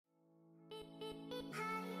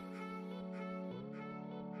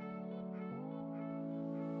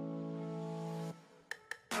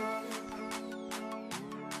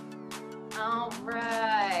All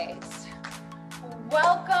right.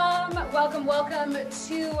 Welcome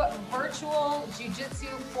to Virtual Jiu-Jitsu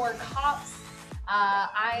for Cops.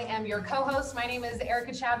 I am your co-host. My name is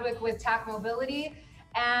Erica Chadwick with TacMobility,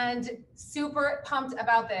 and super pumped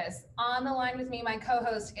about this. On the line with me, my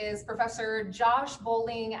co-host is Professor Josh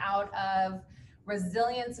Bowling out of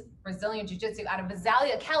Resilient Jiu-Jitsu out of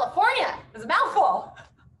Visalia, California. It's a mouthful.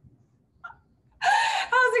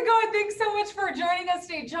 How's it going? Thanks so much for joining us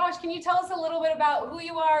today. Josh, can you tell us a little bit about who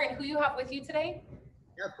you are and who you have with you today?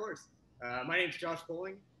 Yeah, of course. My name is Josh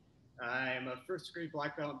Bowling. I'm a first-degree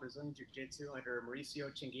black belt in Brazilian Jiu-Jitsu under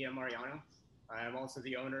Mauricio Chinguia Mariano. I'm also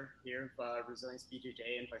the owner here of Resilience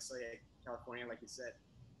BJJ in Visalia, California, like you said.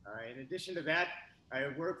 In addition to that, I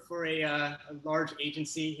work for a large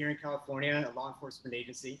agency here in California, a law enforcement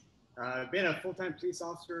agency. I've been a full-time police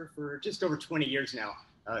officer for just over 20 years now.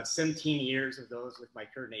 17 years of those with my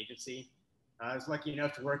current agency. I was lucky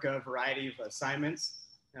enough to work a variety of assignments.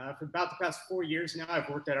 For about the past 4 years now, I've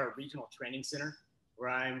worked at our regional training center, where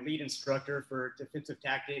I'm lead instructor for defensive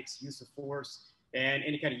tactics, use of force, and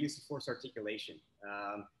any kind of use of force articulation.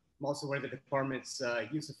 I'm also one of the department's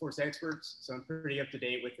use of force experts, so I'm pretty up to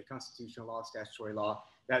date with the constitutional law, statutory law,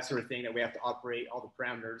 that sort of thing that we have to operate, all the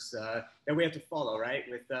parameters that we have to follow, right,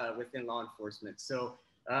 within law enforcement. So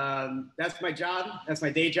that's my job, that's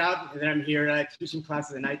my day job, and then I'm here teaching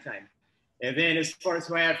classes at nighttime. And then as far as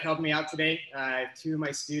who I have helped me out today, I have two of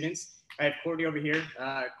my students. I have Courtney over here.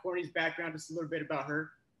 Courtney's background, just a little bit about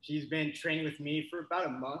her. She's been training with me for about a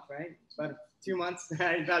month, right? About 2 months,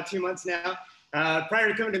 about 2 months now. Prior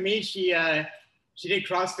to coming to me, she did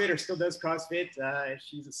CrossFit, or still does CrossFit.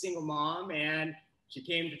 She's a single mom, and she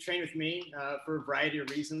came to train with me for a variety of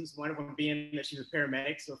reasons. One of them being that she's a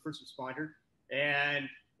paramedic, so a first responder. And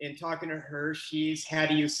in talking to her, she's had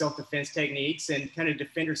to use self-defense techniques and kind of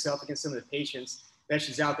defend herself against some of the patients that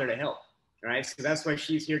she's out there to help. All right, so that's why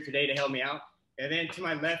she's here today to help me out. And then to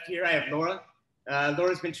my left here, I have Laura.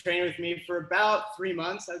 Laura's been training with me for about 3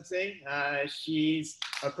 months, I'd say. She's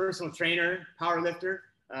a personal trainer, power lifter,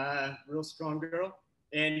 real strong girl.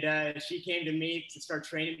 And she came to me to start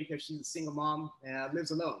training because she's a single mom and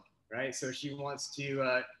lives alone, right? So she wants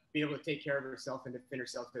to be able to take care of herself and defend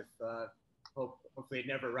herself if hopefully it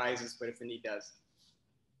never rises, but if the need does.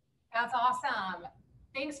 That's awesome.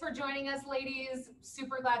 Thanks for joining us, ladies.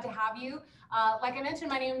 Super glad to have you. Like I mentioned,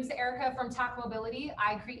 my name is Erica from TacMobility.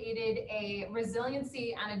 I created a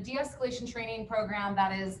resiliency and a de-escalation training program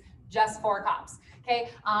that is just for cops. Okay,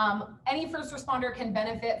 any first responder can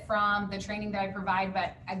benefit from the training that I provide,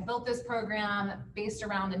 but I built this program based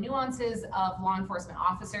around the nuances of law enforcement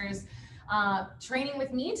officers. Training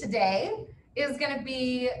with me today is going to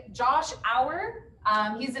be Josh Auer.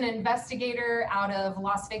 He's an investigator out of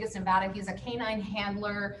Las Vegas, Nevada. He's a canine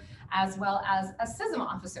handler as well as a CISM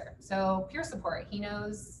officer. So peer support, he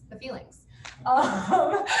knows the feelings.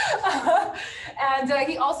 And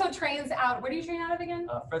he also trains out, where do you train out of again?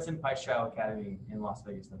 Fredson Paichow Academy in Las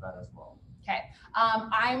Vegas, Nevada as well. Okay,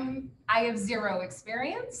 I have zero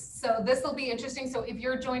experience, so this will be interesting. So if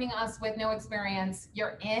you're joining us with no experience,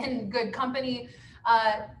 you're in good company.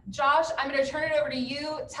 Josh, I'm going to turn it over to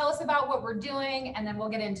you. Tell us about what we're doing, and then we'll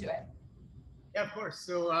get into it. Yeah, of course.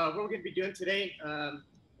 So what we're going to be doing today,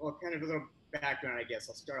 well, kind of a little background, I guess.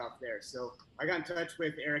 I'll start off there. So I got in touch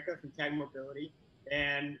with Erica from TacMobility,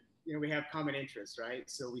 and we have common interests, right?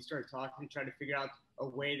 So we started talking, trying to figure out a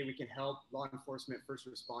way that we can help law enforcement first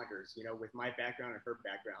responders, with my background and her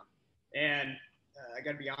background. And I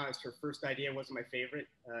got to be honest, her first idea wasn't my favorite.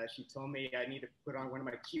 She told me I need to put on one of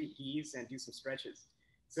my cute gis and do some stretches.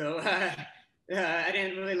 So I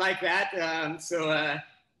didn't really like that. So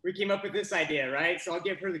we came up with this idea, right? So I'll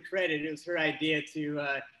give her the credit. It was her idea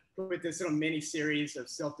to put this little mini series of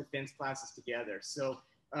self-defense classes together. So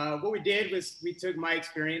what we did was we took my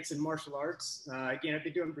experience in martial arts. Again, I've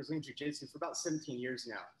been doing Brazilian Jiu-Jitsu for about 17 years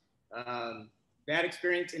now. That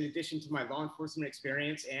experience, in addition to my law enforcement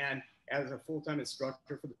experience and as a full-time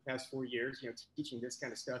instructor for the past 4 years, teaching this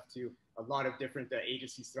kind of stuff to a lot of different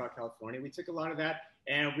agencies throughout California. We took a lot of that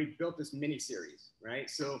and we built this mini series, right?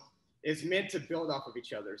 So it's meant to build off of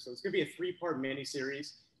each other. So it's gonna be a 3-part mini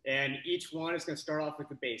series, and each one is gonna start off with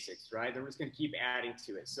the basics, right? Then we're just gonna keep adding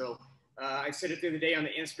to it. So I said it the other day on the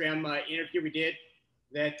Instagram interview we did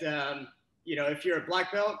that, if you're a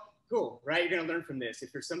black belt, cool, right? You're gonna learn from this.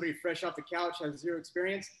 If you're somebody fresh off the couch, has zero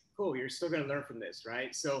experience, cool, you're still gonna learn from this,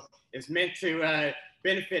 right? So it's meant to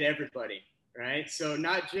benefit everybody, right? So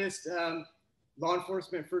not just law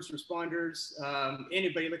enforcement, first responders,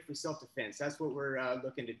 anybody looking for self-defense. That's what we're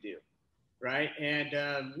looking to do, right?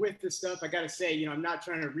 And with this stuff, I gotta say, I'm not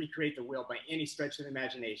trying to recreate the wheel by any stretch of the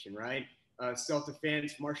imagination, right?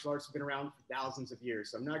 self-defense, martial arts have been around for thousands of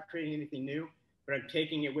years. So I'm not creating anything new, but I'm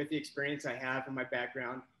taking it with the experience I have in my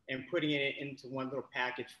background and putting it into one little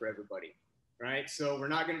package for everybody, right? So we're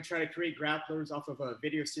not going to try to create grapplers off of a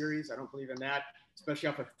video series. I don't believe in that, especially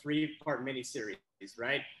off a 3-part mini series,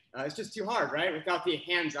 right? It's just too hard, right? Without the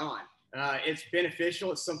hands-on. It's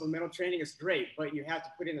beneficial, it's supplemental training, it's great, but you have to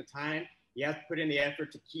put in the time, you have to put in the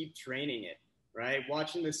effort to keep training it, right?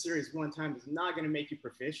 Watching this series one time is not going to make you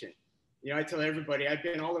proficient. You know, I tell everybody, I've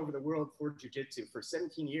been all over the world for jiu-jitsu for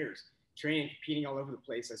 17 years, training, competing all over the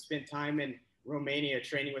place. I spent time in Romania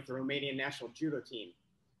training with the Romanian national judo team,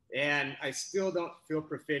 and I still don't feel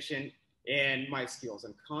proficient in my skills.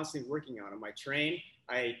 I'm constantly working on them. I train,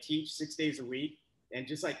 I teach 6 days a week. And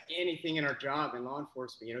just like anything in our job in law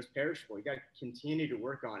enforcement, you know, it's perishable. You got to continue to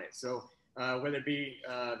work on it. So whether it be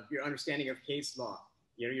your understanding of case law,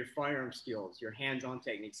 you know, your firearm skills, your hands-on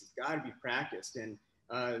techniques, it's got to be practiced. And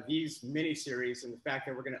these mini-series and the fact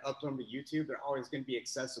that we're going to upload them to YouTube, they're always going to be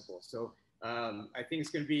accessible. So I think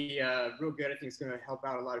it's going to be real good. I think it's going to help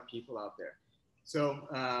out a lot of people out there. So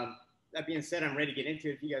that being said, I'm ready to get into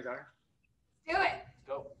it if you guys are. Do it.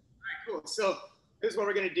 Go. All right, cool. So this is what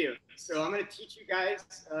we're going to do. So I'm going to teach you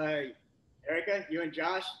guys, Erica, you and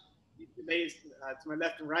Josh, you ladies to my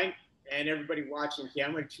left and right, and everybody watching. Okay,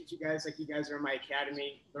 I'm going to teach you guys like you guys are in my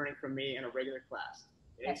academy, learning from me in a regular class.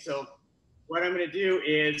 Okay, so what I'm going to do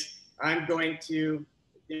is I'm going to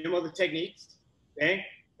demo the techniques. Okay,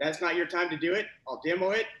 that's not your time to do it. I'll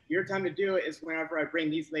demo it. Your time to do it is whenever I bring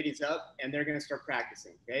these ladies up and they're going to start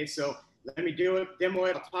practicing. Okay, so let me do it, demo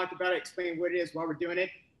it. I'll talk about it, explain what it is while we're doing it,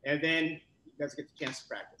 and then you guys get the chance to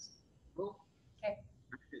practice. Cool? Okay.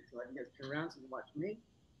 So let you guys turn around so you can watch me.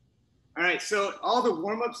 All right, so all the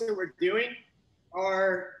warm-ups that we're doing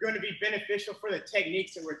are going to be beneficial for the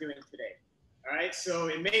techniques that we're doing today. All right, so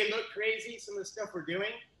it may look crazy, some of the stuff we're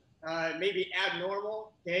doing. It may be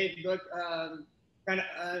abnormal, okay? Look kind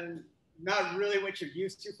of not really what you're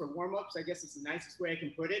used to for warm-ups. I guess it's the nicest way I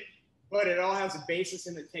can put it, but it all has a basis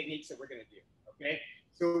in the techniques that we're going to do, okay?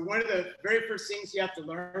 So one of the very first things you have to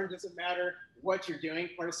learn, doesn't matter what you're doing,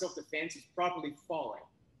 part of self-defense is properly falling.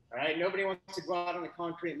 All right, nobody wants to go out on the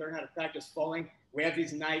concrete and learn how to practice falling. We have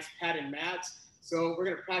these nice padded mats, so we're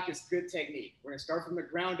going to practice good technique. We're going to start from the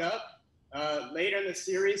ground up. Later in the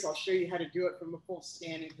series, I'll show you how to do it from a full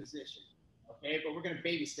standing position. Okay, but we're going to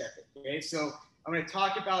baby step it. Okay, so I'm going to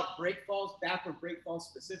talk about break falls, backward break falls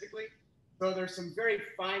specifically. So there's some very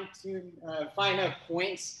fine-tuned, fine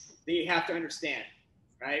points that you have to understand.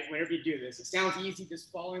 Right, whenever you do this. It sounds easy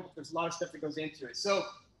just following, but there's a lot of stuff that goes into it. So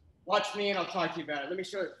watch me and I'll talk to you about it. Let me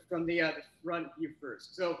show it from the front view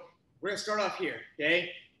first. So we're going to start off here,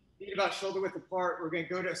 okay? Feet about shoulder width apart. We're going to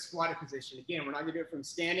go to a squatted position. Again, we're not going to do it from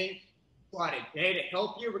standing, squatted, okay? To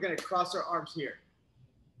help you, we're going to cross our arms here.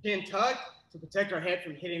 Chin tuck to protect our head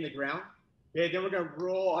from hitting the ground. Okay, then we're going to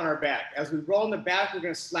roll on our back. As we roll on the back, we're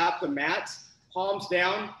going to slap the mats, palms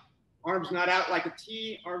down, arms not out like a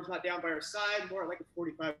T, arms not down by our side, more like a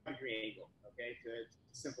 45-degree angle, okay, to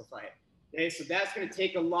simplify it. Okay, so that's going to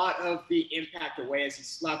take a lot of the impact away as you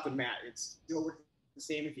slap the mat. It's still works the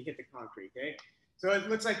same if you hit the concrete, okay? So it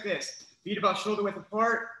looks like this. Feet about shoulder width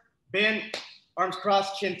apart, bend, arms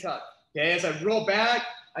crossed, chin tuck. Okay, as I roll back,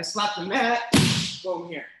 I slap the mat, boom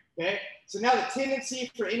here, okay? So now the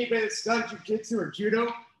tendency for anybody that's done jiu-jitsu or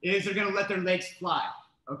judo is they're going to let their legs fly,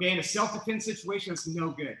 okay? In a self-defense situation, it's no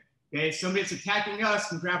good. Okay, somebody that's attacking us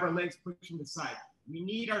can grab our legs, push them to the side. We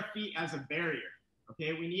need our feet as a barrier.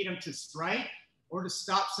 Okay, we need them to strike or to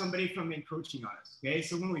stop somebody from encroaching on us. Okay,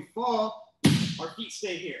 so when we fall, our feet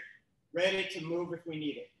stay here, ready to move if we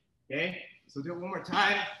need it. Okay, so do it one more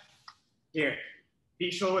time. Here,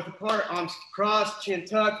 feet shoulder width apart, arms crossed, chin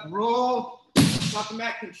tucked, roll, top the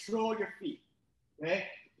mat, control your feet. Okay,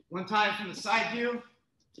 one time from the side view.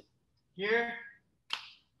 Here,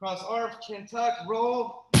 cross arms, chin tucked,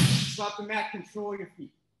 roll. Stop the mat, control your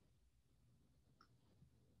feet.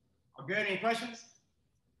 All good? Any questions?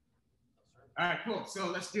 All right, cool. So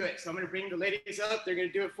let's do it. So I'm going to bring the ladies up. They're going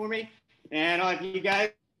to do it for me. And I'll have you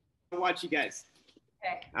guys watch you guys.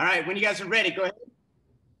 Okay. All right, when you guys are ready, go ahead.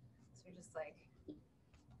 So you're just like.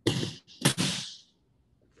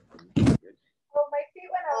 Oh, my feet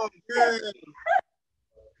went up. Oh, good.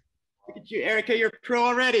 Look at you, Erica. You're a pro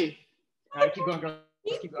already. All right, keep going, girl.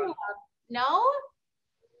 Keep going. No?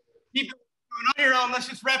 Keep going on your own. Let's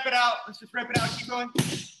just wrap it out. Let's just wrap it out. Keep going.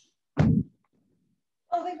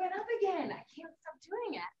 Oh, they went up again. I can't stop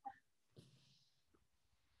doing it.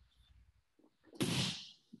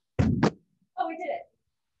 Oh, we did it.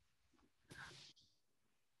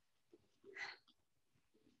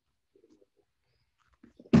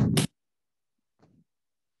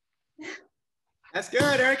 That's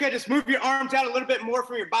good, Erica. Just move your arms out a little bit more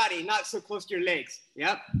from your body, not so close to your legs.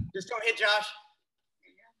 Yep. Just don't hit Josh.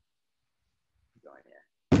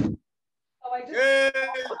 Oh, I just Good.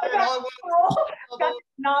 that did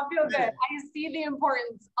not feel good. I see the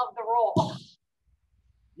importance of the roll.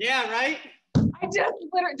 Yeah, right? I just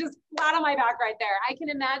literally just flat on my back right there. I can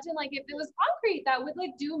imagine like if it was concrete, that would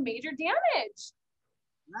like do major damage.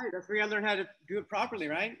 Right. That's where you gotta learn how to do it properly,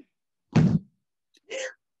 right? Good.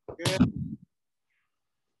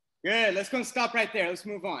 Good. Let's go and stop right there. Let's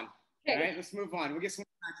move on. Okay. All right. Let's move on. We'll get some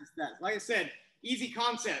practice that. Like I said, easy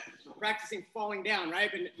concept. Practicing falling down, right?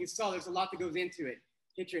 But you saw there's a lot that goes into it.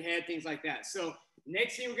 Hit your head, things like that. So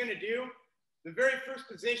next thing we're gonna do, the very first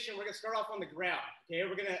position, we're gonna start off on the ground. Okay.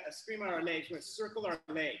 We're gonna scream out our legs. We're gonna circle our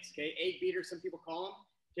legs. Okay. 8-beaters, some people call them.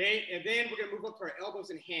 Okay. And then we're gonna move up to our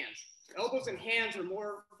elbows and hands. Elbows and hands are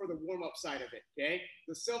more for the warm-up side of it. Okay.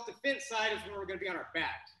 The self-defense side is where we're gonna be on our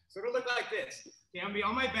back. So it'll look like this. Okay, I'm gonna be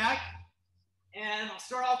on my back, and I'll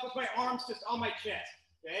start off with my arms just on my chest.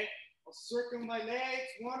 Okay, I'll circle my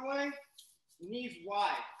legs one way, knees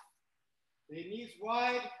wide. Okay, knees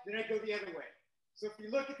wide, then I go the other way. So if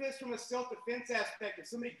you look at this from a self-defense aspect, if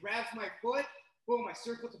somebody grabs my foot, boom, I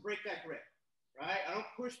circle to break that grip. Right? I don't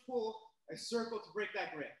push, pull, I circle to break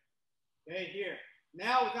that grip. Okay, here.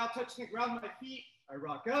 Now, without touching the ground with my feet, I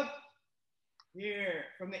rock up. Here,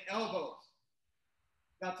 from the elbows.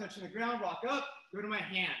 Without touching the ground, rock up, go to my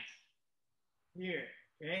hands. Here,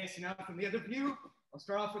 okay, so now from the other view, I'll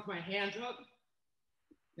start off with my hands up,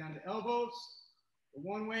 down to elbows, go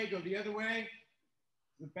one way, go the other way,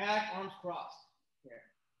 the back, arms crossed. Here.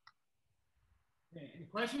 Okay, any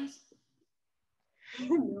questions?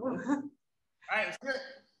 All right, let's do it.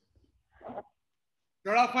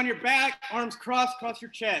 Start off on your back, arms crossed, cross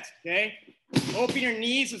your chest, okay? Open your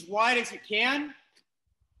knees as wide as you can.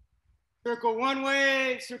 Circle one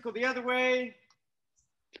way, circle the other way.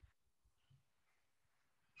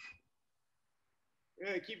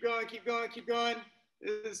 Good, keep going, keep going, keep going.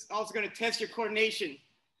 This is also going to test your coordination.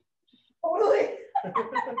 Totally.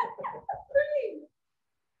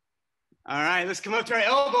 All right, let's come up to our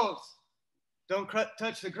elbows. Don't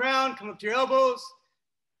touch the ground, come up to your elbows.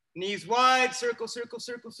 Knees wide, circle, circle,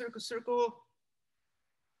 circle, circle, circle.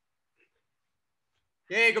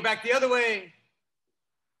 Okay, go back the other way.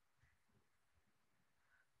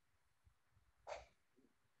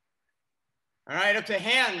 All right, up to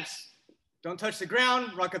hands. Don't touch the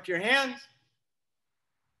ground. Rock up to your hands.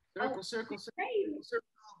 Circle, circle, circle, circle.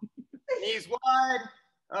 Knees wide.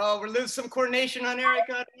 Oh, we're losing some coordination on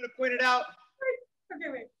Erica. I don't want to point it out. Okay,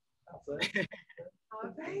 wait.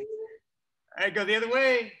 All right, go the other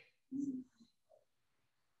way.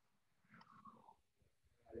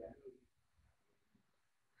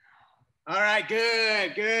 All right,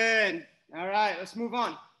 good, good. All right, let's move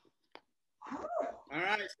on. All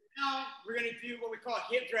right, so now we're gonna do what we call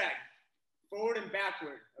a hip drag, forward and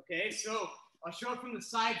backward, okay? So I'll show it from the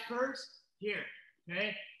side first, here,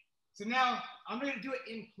 okay? So now I'm gonna do it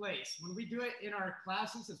in place. When we do it in our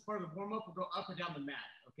classes as part of the warm-up, we'll go up and down the mat,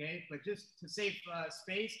 okay? But just to save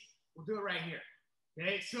space, we'll do it right here,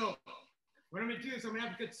 okay? So what I'm gonna do is I'm gonna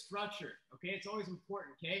have a good structure, okay? It's always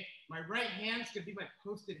important, okay? My right hand's gonna be my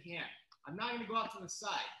posted hand. I'm not gonna go out to the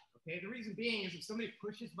side, okay? The reason being is if somebody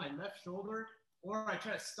pushes my left shoulder or I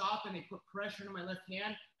try to stop and they put pressure into my left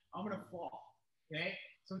hand, I'm gonna fall, okay?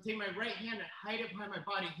 So I'm taking my right hand and hide it behind my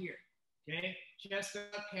body here, okay? Chest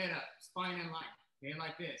up, head up, spine in line, okay?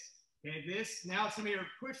 Like this, okay? This, now if somebody were to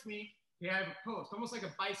push me, okay, I have a post, almost like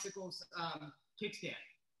a bicycle kickstand,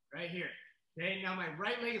 right here, okay? Now my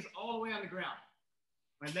right leg is all the way on the ground.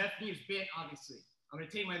 My left knee is bent, obviously. I'm gonna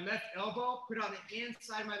take my left elbow, put it on the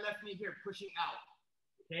inside of my left knee here, pushing out,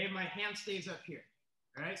 okay? My hand stays up here.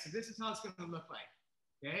 All right, so this is how it's gonna look like,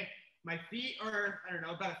 okay? My feet are, I don't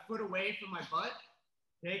know, about a foot away from my butt,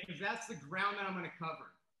 okay? Because that's the ground that I'm gonna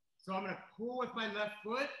cover. So I'm gonna pull with my left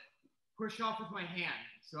foot, push off with my hand.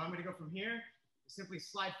 So I'm gonna go from here, simply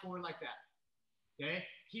slide forward like that, okay?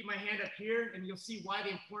 Keep my hand up here, and you'll see why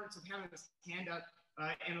the importance of having this hand up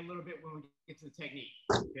in a little bit when we get to the technique,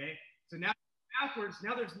 okay? So now backwards,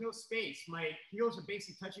 now there's no space. My heels are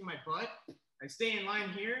basically touching my butt. I stay in line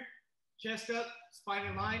here, chest up, spine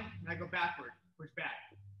in line, and I go backward, push back.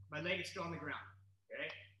 My leg is still on the ground, okay?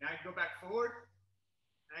 Now I go back forward,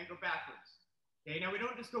 and I go backwards. Okay, now we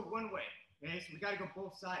don't just go one way, okay? So we gotta go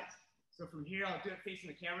both sides. So from here, I'll do it facing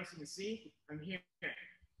the camera so you can see, I'm here.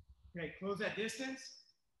 Okay, close that distance.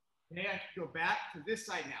 Okay, I can go back to this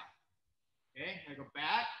side now. Okay, I go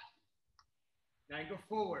back, now I go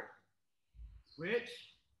forward. Switch,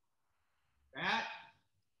 back,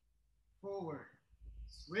 forward,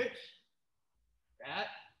 switch, back,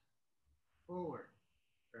 forward,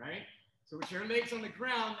 right? So whichever leg's on the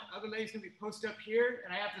ground, the other leg's gonna be posted up here,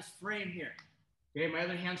 and I have this frame here. Okay, my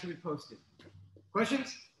other hand's gonna be posted.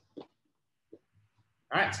 Questions? All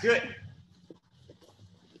right, let's do it.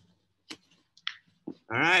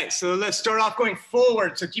 All right, so let's start off going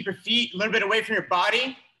forward. So keep your feet a little bit away from your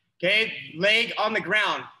body. Okay, leg on the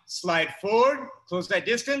ground. Slide forward, close that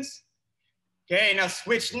distance. Okay, now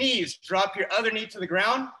switch knees. Drop your other knee to the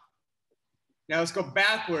ground. Now let's go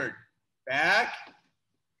backward. Back.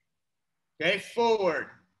 Okay, forward.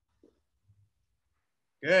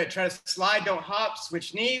 Good, try to slide, don't hop.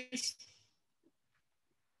 Switch knees.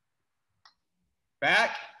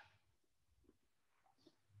 Back.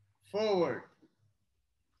 Forward.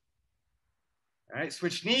 All right,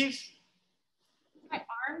 switch knees. My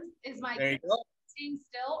arms, is my There you go. staying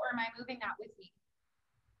still, or am I moving that with me?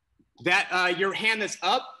 That your hand that's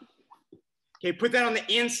up. Okay, put that on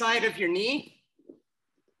the inside of your knee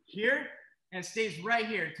here, and it stays right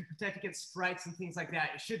here to protect against strikes and things like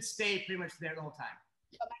that. It should stay pretty much there the whole time.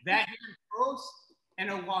 That hand goes, and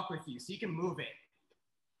it'll walk with you, so you can move it.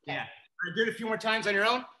 Yeah. All right, do it a few more times on your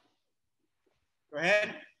own. Go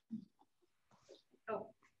ahead. Oh.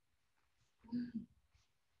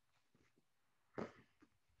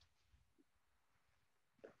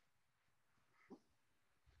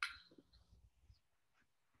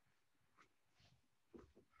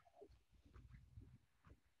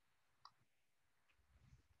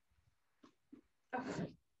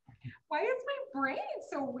 Why is my brain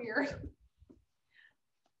so weird?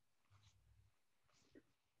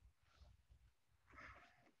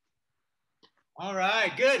 All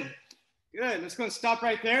right, good. Good. Let's go and stop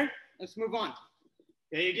right there. Let's move on.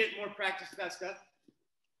 Okay, you get more practice with that stuff.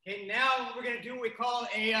 Okay, now we're gonna do what we call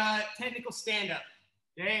a technical stand-up.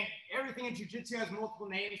 Okay, everything in jiu-jitsu has multiple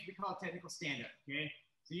names. We call it technical stand-up. Okay,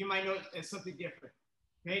 so you might know it as something different.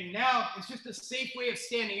 Okay, now it's just a safe way of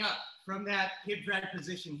standing up from that hip drag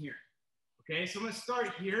position here. Okay, so I'm gonna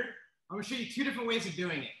start here. I'm gonna show you two different ways of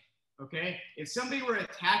doing it. Okay, if somebody were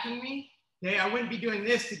attacking me, okay, I wouldn't be doing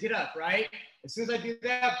this to get up, right? As soon as I do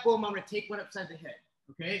that, boom, I'm gonna take one upside the head.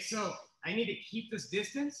 Okay, so I need to keep this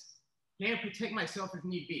distance, okay, and protect myself if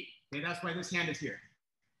need be. Okay, that's why this hand is here.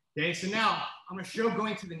 Okay, so now I'm gonna show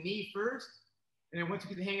going to the knee first, and then once we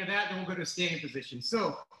get the hang of that, then we'll go to a standing position.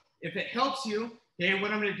 So if it helps you, okay,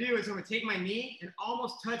 what I'm gonna do is I'm gonna take my knee and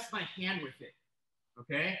almost touch my hand with it.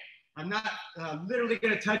 Okay, I'm not literally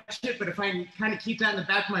gonna touch it, but if I can kind of keep that in the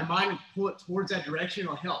back of my mind and pull it towards that direction,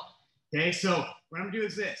 it'll help. Okay, so what I'm gonna do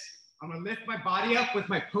is this. I'm gonna lift my body up with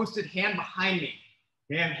my posted hand behind me.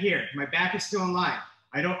 Okay, I'm here. My back is still in line.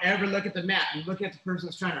 I don't ever look at the mat. I'm looking at the person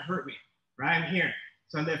that's trying to hurt me. Right, I'm here.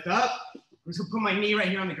 So I lift up. I'm just gonna put my knee right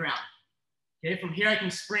here on the ground. Okay, from here I can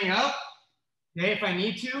spring up. Okay, if I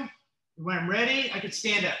need to. When I'm ready, I can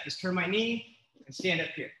stand up. Just turn my knee and stand up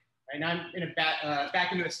here. Right now I'm in a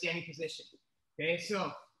back into a standing position. Okay,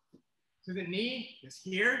 so the knee is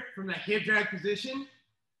here from that hip drag position.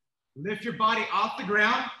 Lift your body off the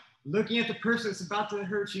ground, looking at the person that's about to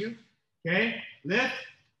hurt you. Okay, lift,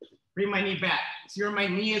 bring my knee back. See where my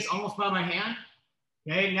knee is almost by my hand?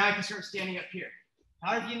 Okay, now I can start standing up here.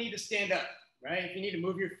 However you need to stand up, right? If you need to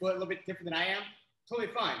move your foot a little bit different than I am, totally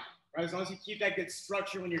fine, right? As long as you keep that good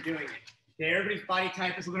structure when you're doing it. Okay, everybody's body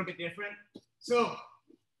type is a little bit different. So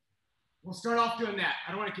we'll start off doing that.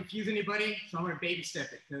 I don't want to confuse anybody, so I'm going to baby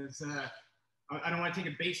step it because I don't want to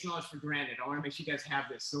take a base knowledge for granted. I want to make sure you guys have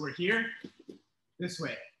this. So we're here, this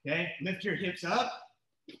way, okay? Lift your hips up,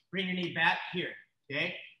 bring your knee back here,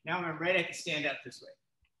 okay? Now when I'm ready, I can stand up this way.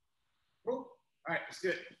 Cool. All right, let's do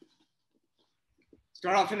it.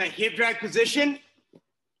 Start off in that hip drag position.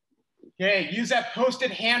 Okay, use that posted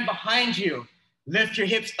hand behind you. Lift your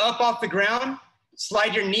hips up off the ground.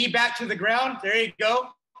 Slide your knee back to the ground. There you go.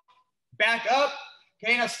 Back up.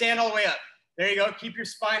 Okay, now stand all the way up. There you go. Keep your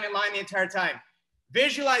spine in line the entire time.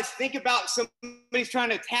 Visualize, think about somebody's trying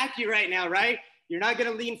to attack you right now, right? You're not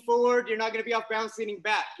going to lean forward. You're not going to be off balance leaning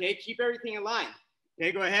back. Okay, keep everything in line.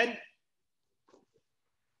 Okay, go ahead.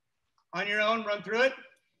 On your own, run through it.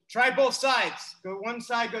 Try both sides. Go one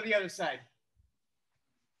side, go the other side.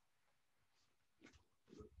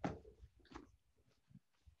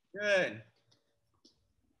 Good.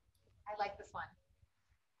 I like this one.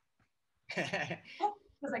 Is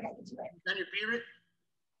Because I got to do it. that your favorite?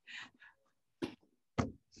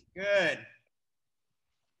 Good.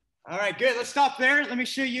 All right, good. Let's stop there. Let me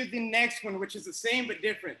show you the next one, which is the same but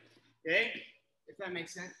different. Okay, if that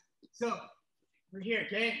makes sense. So we're here.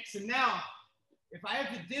 Okay, so now if I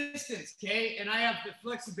have the distance, okay, and I have the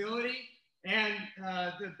flexibility and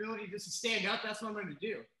the ability just to stand up, that's what I'm going to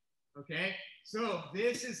do. Okay, so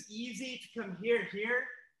this is easy to come here,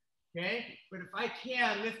 okay? But if I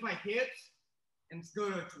can lift my hips and go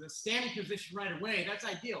to the standing position right away, that's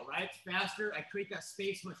ideal, right? It's faster, I create that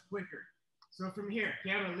space much quicker. So from here,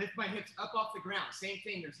 okay, I'm gonna lift my hips up off the ground. Same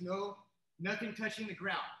thing, there's nothing touching the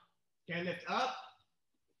ground. Okay, lift up,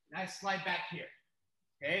 and I slide back here.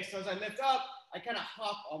 Okay, so as I lift up, I kind of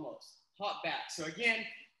hop back. So again,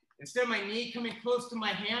 instead of my knee coming close to my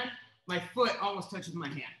hand, my foot almost touches my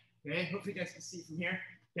hand. Okay, hopefully you guys can see from here.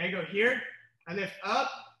 Okay, I go here, I lift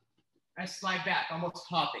up, I slide back, almost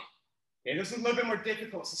hopping. Okay, this is a little bit more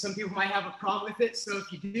difficult, so some people might have a problem with it. So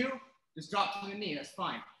if you do, just drop to the knee, that's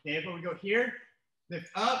fine. Okay, but we go here, lift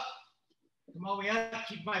up, come all the way up,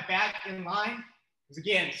 keep my back in line. Because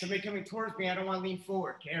again, somebody coming towards me, I don't want to lean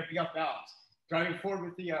forward, okay, or be off balance. Driving forward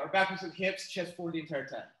with the, or backwards with hips, chest forward the entire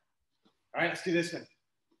time. All right, let's do this one.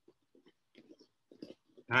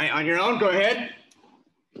 All right, on your own, go ahead.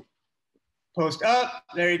 Post up,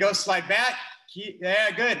 there you go, slide back.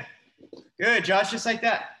 Yeah, good. Good, Josh, just like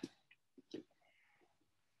that.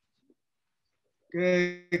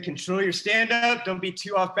 Good, control your stand up, don't be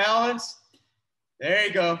too off balance. There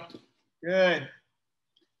you go, good.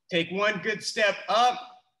 Take one good step up,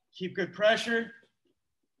 keep good pressure.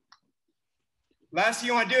 Last thing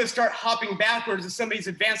you want to do is start hopping backwards if somebody's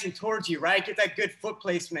advancing towards you, right? Get that good foot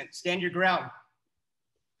placement, stand your ground.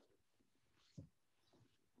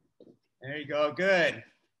 There you go, good.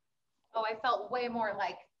 Oh, I felt way more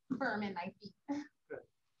like firm in my feet.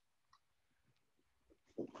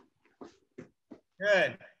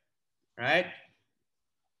 Good, right?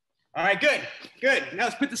 All right, good, good. Now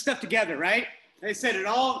let's put the stuff together, right? Like I said, it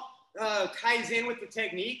all ties in with the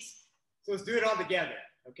techniques. So let's do it all together,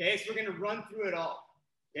 okay? So we're gonna run through it all.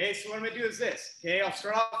 Okay, so what I'm gonna do is this, okay? I'll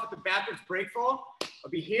start off with the backwards break fall.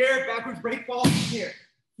 I'll be here, backwards break fall, here.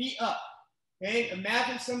 Feet up, okay?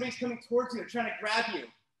 Imagine somebody's coming towards you, they're trying to grab you.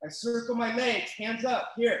 I circle my legs, hands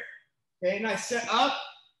up, here. Okay, and I set up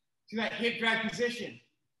to that hip drag position.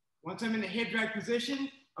 Once I'm in the hip drag position,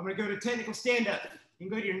 I'm gonna go to technical stand up. You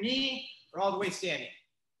can go to your knee or all the way standing,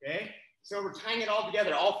 okay? So we're tying it all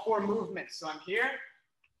together, all four movements. So I'm here,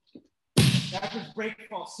 backwards break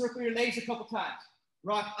fall, circle your legs a couple times,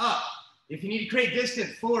 rock up. If you need to create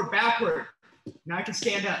distance, forward, backward. Now I can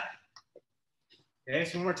stand up. Okay,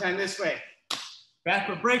 so one more time this way.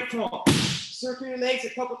 Backward break fall, circle your legs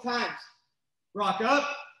a couple times, rock up.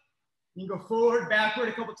 You can go forward, backward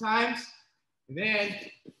a couple times, and then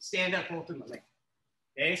stand up ultimately.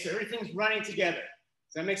 Okay, so everything's running together.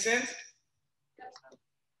 Does that make sense?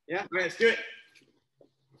 Yeah, okay, let's do it.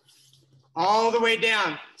 All the way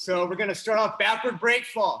down. So we're gonna start off backward break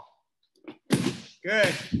fall.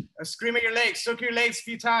 Good. Now scream at your legs, circle your legs a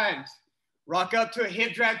few times. Rock up to a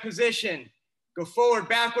hip drag position. Go forward,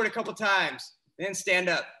 backward a couple times, then stand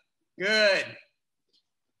up. Good.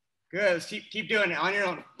 Good, let's keep doing it on your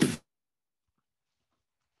own.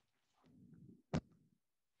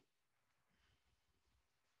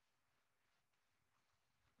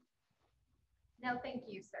 No, thank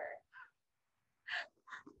you, sir.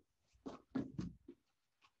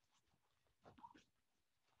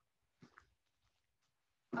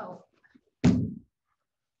 Oh.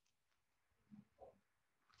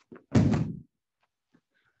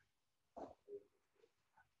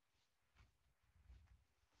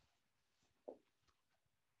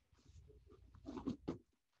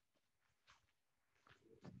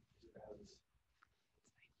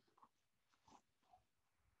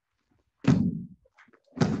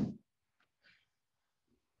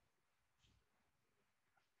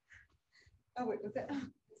 Oh, wait, was it?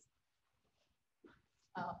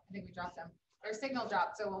 Oh, I think we dropped them. Our signal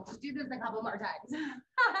dropped, so we'll just do this a couple more times.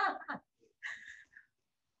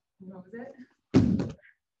 What was it?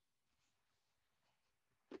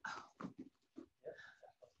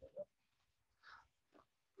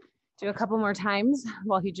 Do a couple more times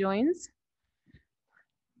while he joins.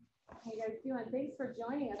 How you guys doing? Thanks for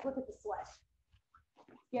joining us. Look at the sweat.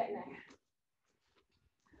 Getting there.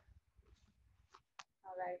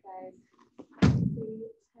 All right, guys.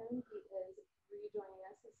 10 is rejoining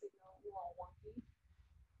us. The signal is a little wonky.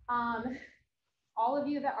 All of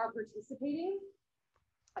you that are participating,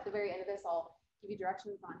 at the very end of this, I'll give you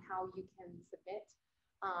directions on how you can submit.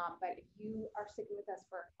 But if you are sticking with us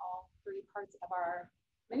for all three parts of our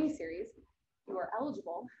mini series, you are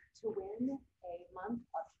eligible to win a month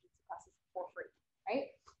of jiu-jitsu classes for free, right?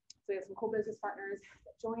 So we have some cool business partners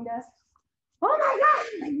that joined us. Oh my God,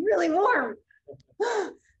 it's like really warm.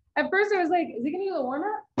 At first I was like, is it gonna be the warm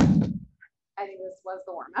up? I think this was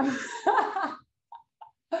the warm up.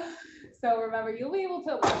 So remember, you'll be able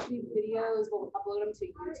to watch these videos. We'll upload them to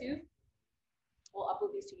YouTube. We'll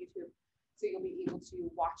upload these to YouTube. So you'll be able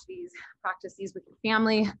to watch these, practice these with your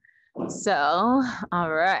family. So,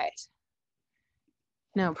 all right.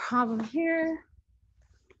 No problem here.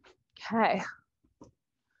 Okay.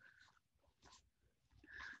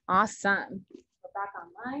 Awesome. We're back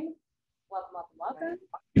online. Welcome.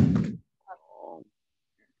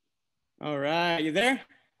 All right, you there?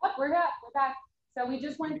 Oh, we're back. We're back. So we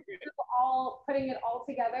just went through all putting it all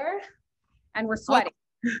together, and we're sweating.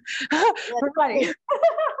 We're sweating. It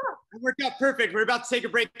worked out perfect. We're about to take a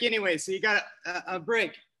break anyway, so you got a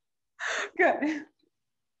break. Good.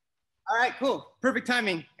 All right, cool. Perfect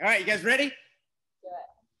timing. All right, you guys ready? Good.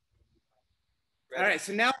 All right,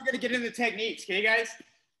 so now we're gonna get into techniques, okay, guys?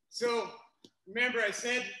 So remember, I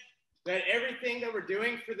said that everything that we're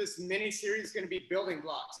doing for this mini series is gonna be building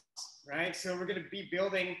blocks, right? So we're gonna be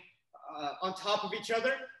building on top of each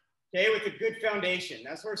other, okay, with a good foundation.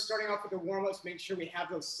 That's where we're starting off with the warm-ups, make sure we have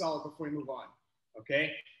those solid before we move on,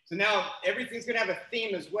 okay? So now everything's gonna have a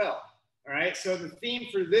theme as well, all right? So the theme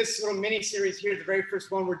for this little mini series here, the very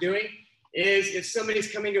first one we're doing, is if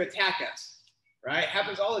somebody's coming to attack us, right? It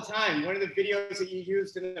happens all the time. One of the videos that you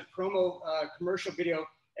used in the promo commercial video,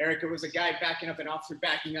 Erica, was a guy backing up, an officer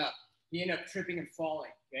backing up. He ended up tripping and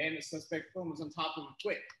falling, okay? And the suspect, boom, was on top of him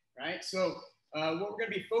quick, right? So what we're gonna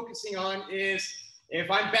be focusing on is if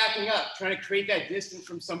I'm backing up, trying to create that distance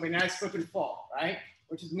from somebody, and I slip and fall, right?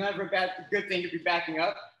 Which is never a good thing to be backing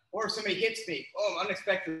up. Or if somebody hits me, boom,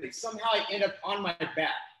 unexpectedly, somehow I end up on my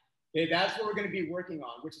back. Okay, that's what we're gonna be working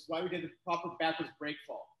on, which is why we did the proper backwards break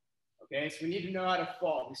fall. Okay, so we need to know how to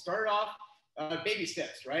fall. We started off baby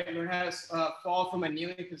steps, right? Learn how to fall from a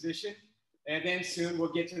kneeling position, and then soon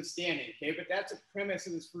we'll get to the standing, okay? But that's a premise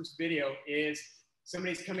of this first video is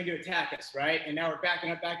somebody's coming to attack us, right? And now we're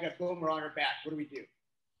backing up, boom, we're on our back. What do we do,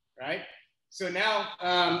 right? So now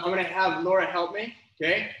I'm gonna have Laura help me,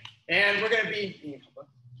 okay? And we're gonna be,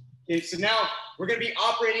 okay, so now we're gonna be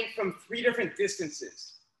operating from 3 different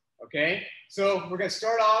distances, okay? So we're gonna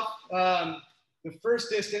start off, the first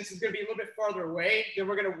distance is gonna be a little bit farther away. Then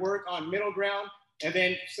we're gonna work on middle ground. And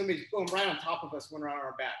then somebody's boom right on top of us when we're on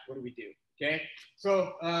our back. What do we do, okay?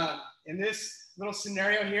 So in this little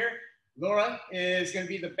scenario here, Laura is gonna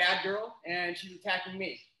be the bad girl and she's attacking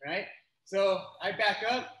me, right? So I back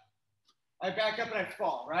up and I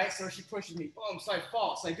fall, right? So she pushes me, boom, so I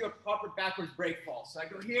fall. So I do a proper backwards break fall. So I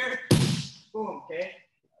go here, boom, okay?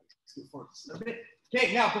 Let's go forward just a little bit.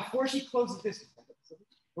 Okay, now before she closes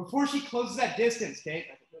that distance, okay?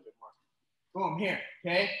 Boom, here,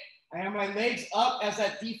 okay? I have my legs up as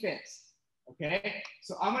that defense, okay?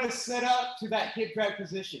 So I'm gonna set up to that hip drag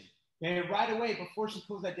position, okay? Right away before she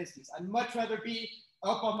closes that distance. I'd much rather be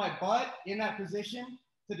up on my butt in that position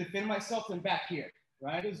to defend myself than back here,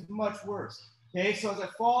 right? It's much worse, okay? So as I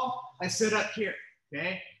fall, I sit up here,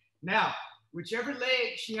 okay? Now, whichever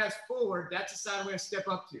leg she has forward, that's the side I'm gonna step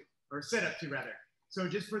up to, or set up to rather. So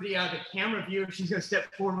just for the camera view, she's gonna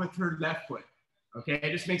step forward with her left foot, okay?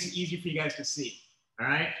 It just makes it easier for you guys to see, all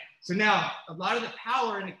right? So now, a lot of the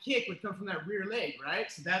power in a kick would come from that rear leg, right?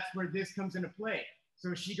 So that's where this comes into play.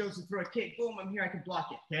 So if she goes to throw a kick, boom, I'm here, I can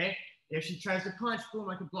block it, okay? If she tries to punch, boom,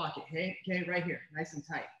 I can block it, okay, right here, nice and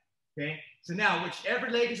tight, okay? So now, whichever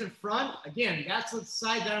leg is in front, again, that's the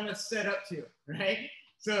side that I'm gonna set up to, right?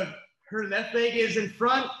 So her left leg is in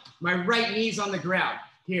front, my right knee's on the ground,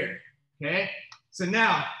 here, okay? So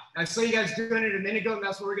now, I saw you guys doing it a minute ago, and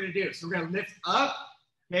that's what we're gonna do. So we're gonna lift up,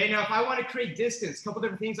 okay? Now, if I wanna create distance, a couple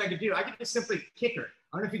different things I could do. I could just simply kick her.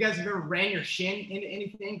 I don't know if you guys have ever ran your shin into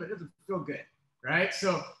anything, but it doesn't feel good, right?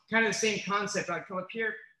 So kind of the same concept. I'd come up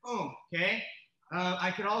here, boom, okay?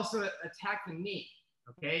 I could also attack the knee,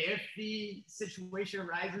 okay? If the situation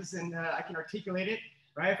arises and I can articulate it,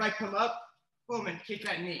 right? If I come up, boom, and kick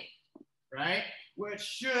that knee, right? Which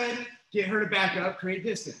should get her to back up, create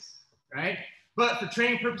distance, right? But for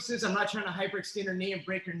training purposes, I'm not trying to hyperextend her knee and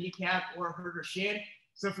break her kneecap or hurt her shin.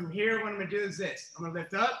 So from here, what I'm gonna do is this. I'm gonna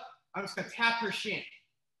lift up, I'm just gonna tap her shin,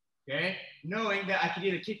 okay? Knowing that I can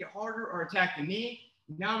either kick it harder or attack the knee.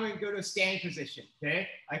 Now I'm gonna go to a standing position, okay?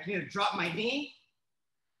 I can either drop my knee,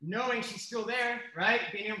 knowing she's still there, right?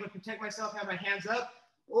 Being able to protect myself, have my hands up,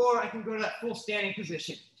 or I can go to that full standing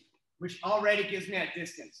position, which already gives me that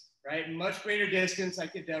distance, right? Much greater distance. I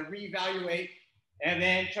could reevaluate and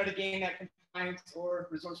then try to gain that compliance or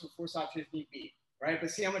resourceful force option if need be, right?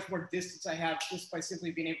 But see how much more distance I have just by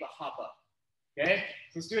simply being able to hop up, okay?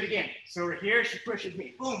 So let's do it again. So we're here, she pushes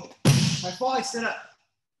me, boom. I fall, I sit up,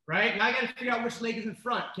 right? Now I gotta figure out which leg is in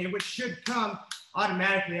front, okay? Which should come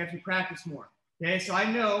automatically after you practice more, okay? So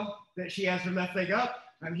I know that she has her left leg up,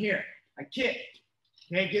 I'm here. I kick,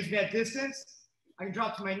 okay? It gives me that distance. I can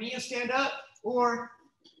drop to my knee and stand up, or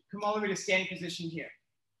come all the way to standing position here,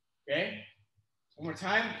 okay? One more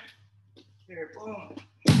time. There, boom.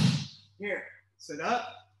 Here, sit up,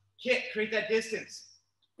 kick, create that distance.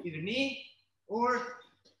 Either knee or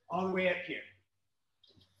all the way up here.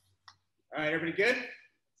 All right, everybody good?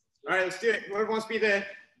 All right, let's do it. Whoever wants to be the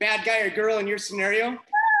bad guy or girl in your scenario.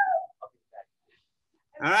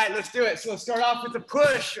 All right, let's do it. So let's start off with a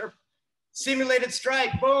push or simulated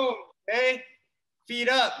strike. Boom. Okay. Feet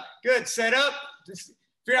up. Good. Set up. Just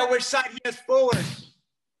figure out which side he has forward.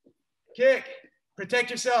 Kick.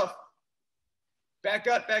 Protect yourself. Back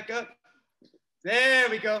up. Back up. There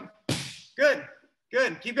we go. Good.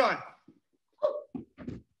 Good. Keep going.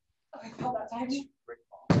 I felt that time.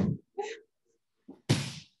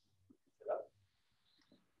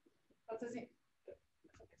 What's his name?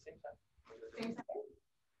 Same side.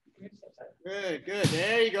 Good, good.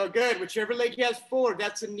 There you go. Good. Whichever leg he has forward,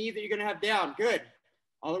 that's the knee that you're going to have down. Good.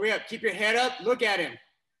 All the way up. Keep your head up. Look at him.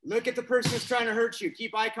 Look at the person who's trying to hurt you.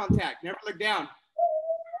 Keep eye contact. Never look down.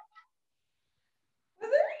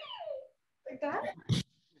 Like that?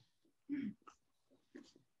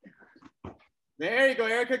 There you go,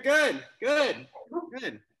 Erica. Good, good,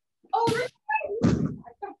 good. Oh, right.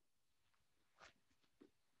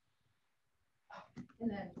 And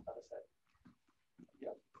then other side.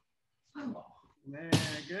 Yep. Oh. Yeah,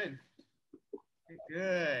 good.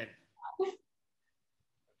 Good.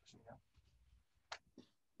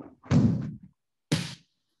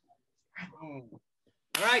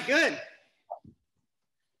 All right, good.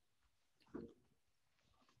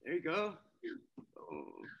 There you go. Oh.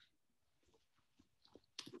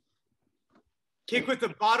 Kick with the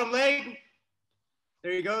bottom leg.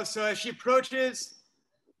 There you go. So as she approaches,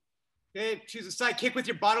 okay, choose a side. Kick with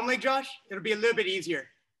your bottom leg, Josh. It'll be a little bit easier.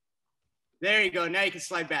 There you go. Now you can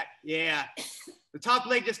slide back. Yeah. The top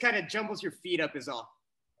leg just kind of jumbles your feet up is all.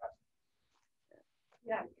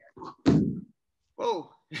 Yeah. Whoa.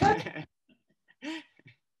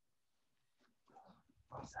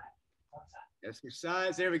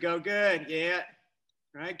 Exercise. There we go. Good. Yeah.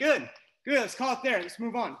 All right. Good. Good. Let's call it there. Let's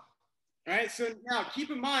move on. All right. So now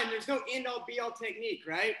keep in mind, there's no end all be all technique,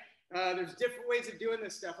 right? There's different ways of doing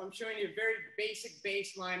this stuff. I'm showing you a very basic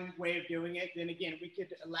baseline way of doing it. Then again, we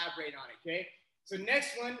could elaborate on it. Okay. So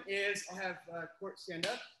next one is I have court stand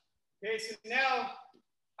up. Okay. So now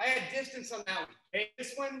I had distance on that one. Okay.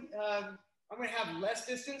 This one, I'm going to have less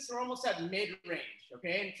distance. We're almost at mid range.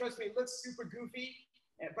 Okay. And trust me, it looks super goofy,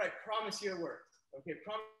 but I promise you it works. Okay.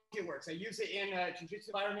 Promise you it works. I use it in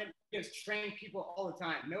jiu-jitsu environment. Just train people all the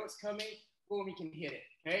time. Know it's coming. Boom, you can hit it.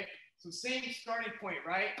 Okay. So same starting point,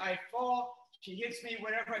 right? I fall, she hits me,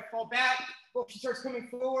 whenever I fall back, boom, she starts coming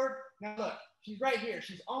forward. Now look, she's right here.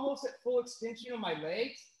 She's almost at full extension of my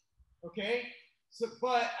legs, okay? So,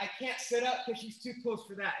 but I can't sit up because she's too close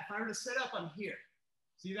for that. If I were to sit up, I'm here.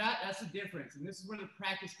 See that? That's the difference. And this is where the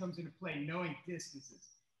practice comes into play, knowing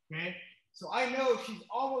distances, okay? So I know she's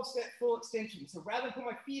almost at full extension. So rather than put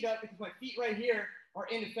my feet up, because my feet right here are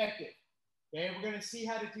ineffective, okay? We're gonna see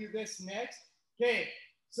how to do this next. Okay.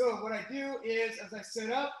 So what I do is, as I sit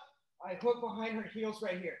up, I hook behind her heels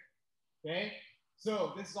right here, okay?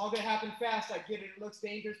 So this is all gonna happen fast. I get it, it looks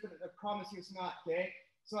dangerous, but I promise you it's not, okay?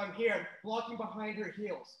 So I'm here, I'm blocking behind her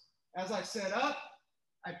heels. As I set up,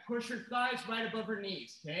 I push her thighs right above her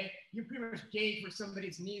knees, okay? You pretty much gauge where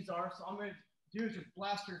somebody's knees are, so I'm gonna do is just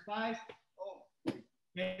blast her thighs. Oh,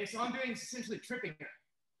 okay, so I'm doing is essentially tripping her,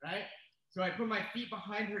 right? So I put my feet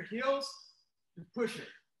behind her heels to push her.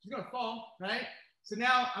 She's gonna fall, right? So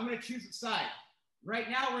now I'm going to choose a side. Right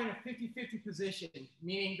now we're in a 50-50 position,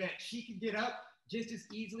 meaning that she can get up just as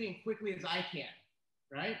easily and quickly as I can,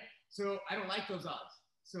 right? So I don't like those odds.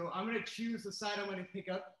 So I'm going to choose the side I'm going to pick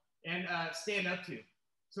up and stand up to.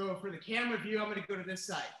 So for the camera view, I'm going to go to this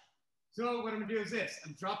side. So what I'm going to do is this.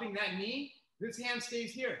 I'm dropping that knee. This hand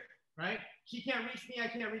stays here, right? She can't reach me. I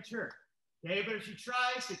can't reach her. Okay, but if she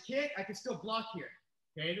tries to kick, I can still block here.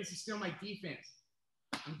 Okay, this is still my defense.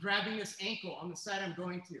 I'm grabbing this ankle on the side I'm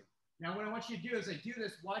going to. Now, what I want you to do is I do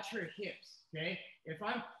this, watch her hips, okay? If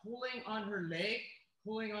I'm pulling on her leg,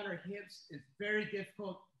 pulling on her hips is very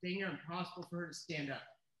difficult, dang near impossible for her to stand up,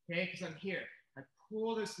 okay? Because I'm here. I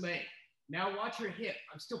pull this leg. Now watch her hip.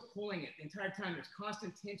 I'm still pulling it the entire time. There's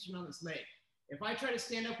constant tension on this leg. If I try to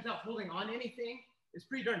stand up without holding on to anything, it's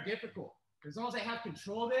pretty darn difficult. As long as I have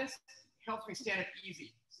control of this, it helps me stand up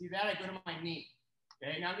easy. See that? I go to my knee.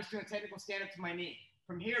 Okay, now I'm just doing a technical stand up to my knee.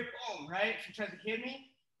 From here, boom, right? She tries to hit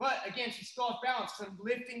me. But again, she's still off balance. So I'm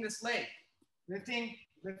lifting this leg. Lifting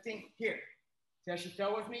here. See how she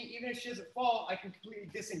fell with me? Even if she doesn't fall, I can completely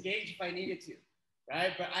disengage if I needed to.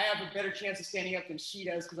 Right? But I have a better chance of standing up than she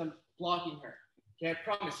does because I'm blocking her. Okay, I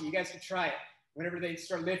promise you, you guys can try it. Whenever they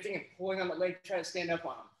start lifting and pulling on the leg, try to stand up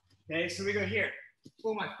on them. Okay, so we go here.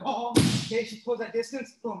 boom, I fall. Okay, she pulls that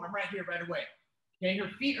distance, boom, I'm right here right away. Okay, her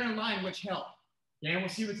feet are in line, which help. Okay, and we'll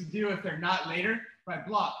see what to do if they're not later. If I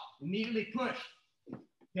block, immediately push.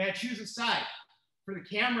 Okay, I choose a side. For the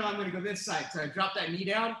camera, I'm gonna go this side. So I drop that knee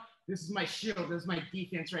down. This is my shield, this is my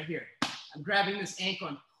defense right here. I'm grabbing this ankle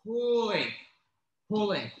and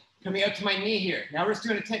pulling, coming up to my knee here. Now we're just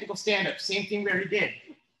doing a technical stand-up. Same thing we already did.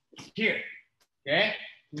 Here, okay?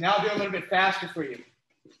 Now I'll do a little bit faster for you.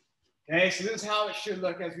 Okay, so this is how it should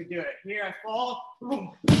look as we do it. Here I fall,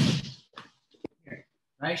 boom. Here,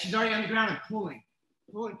 right? She's already on the ground and pulling,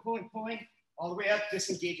 all the way up,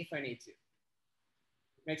 disengage if I need to.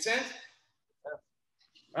 Make sense?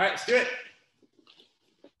 All right, let's do it.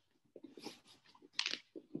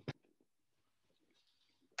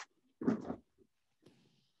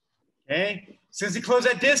 Okay, since you close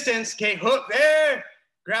that distance, okay, hook there,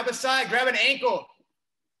 grab a side, grab an ankle.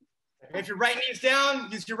 If your right knee is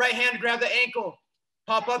down, use your right hand to grab the ankle.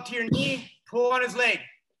 Pop up to your knee, pull on his leg.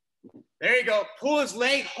 There you go, pull his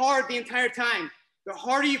leg hard the entire time. The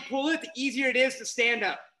harder you pull it, the easier it is to stand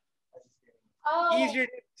up. Oh. Easier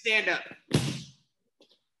to stand up.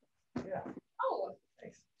 Yeah. Oh.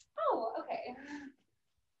 Thanks. Oh, okay.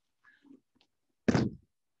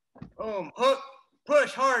 Boom, hook,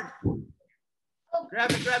 push hard.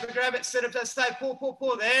 Grab it, sit up that side,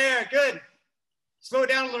 pull. There, good. Slow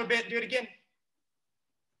down a little bit, do it again.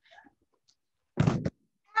 Ow,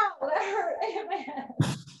 that hurt. I hit my head.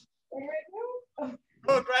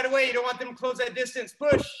 Hook right away, you don't want them to close that distance.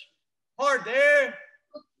 Push, hard, there.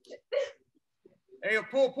 There you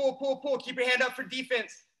go, pull. Keep your hand up for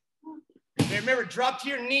defense. And remember, drop to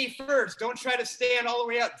your knee first. Don't try to stand all the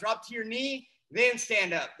way up. Drop to your knee, then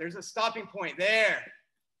stand up. There's a stopping point there.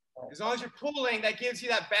 As long as you're pulling, that gives you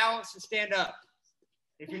that balance to stand up.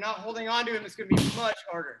 If you're not holding on to him, it's going to be much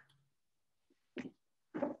harder.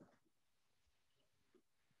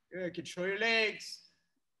 Good, control your legs.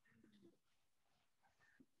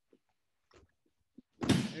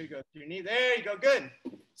 There you go, to your knee. There you go, good.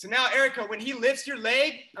 So now, Erica, when he lifts your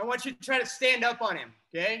leg, I want you to try to stand up on him,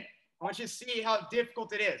 okay? I want you to see how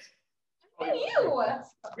difficult it is. Hey, you.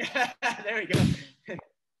 There we go.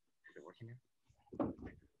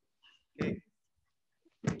 Okay.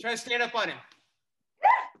 Try to stand up on him.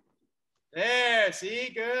 There,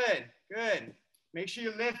 see, good. Make sure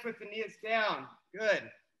you lift with the knees down, good.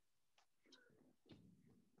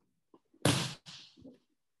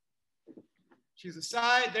 Choose a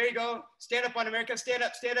side, there you go. Stand up on America, stand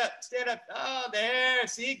up. Oh, there,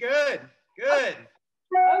 see, good. Okay.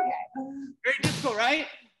 Very difficult, right?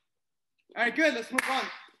 All right, good, let's move on.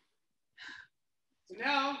 So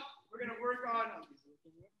now we're gonna work on,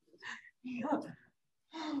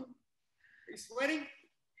 are you sweating?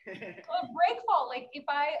 Break fall, like if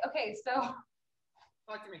okay, so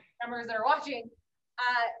Talk to me. members that are watching,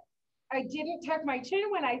 I didn't tuck my chin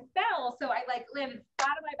when I fell, so I like landed flat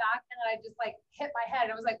on my back and then I just like hit my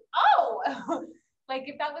head. I was like, oh, like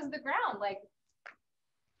if that was the ground, like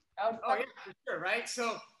that would. Oh yeah, for sure, right?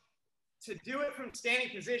 So to do it from standing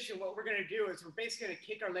position, what we're gonna do is we're basically gonna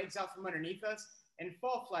kick our legs out from underneath us and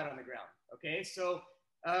fall flat on the ground. Okay, so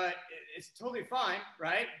it's totally fine,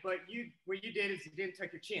 right? But what you did is you didn't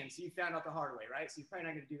tuck your chin, so you found out the hard way, right? So you're probably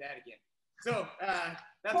not gonna do that again. So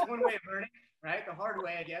that's one way of learning, right? The hard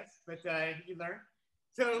way, I guess, but you learn.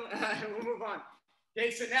 So we'll move on.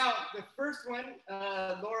 Okay, so now the first one,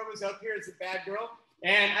 Laura was up here as a bad girl,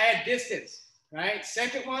 and I had distance, right?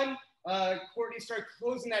 Second one, Courtney started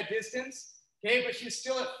closing that distance, okay? But she was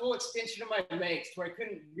still at full extension of my legs where I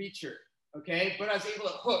couldn't reach her, okay? But I was able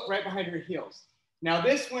to hook right behind her heels. Now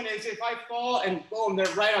this one is if I fall and boom,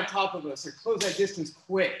 they're right on top of us, or close that distance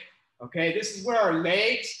quick, okay? This is where our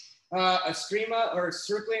legs, a streama or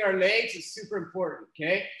circling our legs is super important,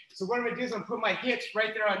 okay? So what I'm gonna do is I'm gonna put my hips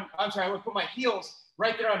right there on, I'm gonna put my heels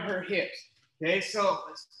right there on her hips, okay? So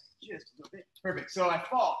let's just a little bit, perfect. So I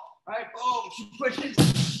fall, right, boom, she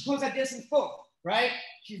pushes, close that distance, boom, right?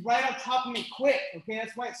 She's right on top of me quick, okay?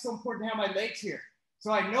 That's why it's so important to have my legs here.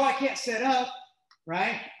 So I know I can't set up,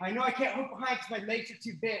 right? I know I can't hook behind because my legs are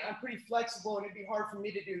too big. I'm pretty flexible and it'd be hard for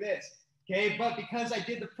me to do this, okay? But because I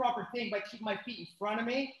did the proper thing by keeping my feet in front of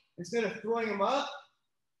me, instead of throwing them up,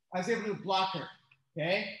 I was able to block her,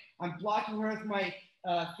 okay? I'm blocking her with my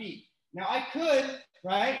feet. Now I could,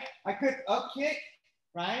 right? I could up kick,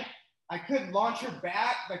 right? I could launch her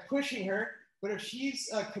back by pushing her, but if she's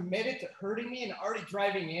committed to hurting me and already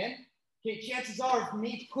driving in, okay, chances are of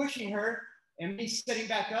me pushing her and me sitting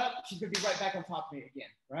back up, she's gonna be right back on top of me again,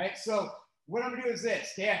 right? So what I'm gonna do is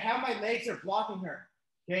this, okay? I have my legs are blocking her,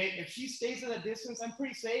 okay? If she stays at a distance, I'm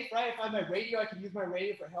pretty safe, right? If I have my radio, I can use my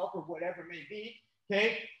radio for help or whatever it may be,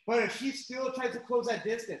 okay? But if she still tries to close that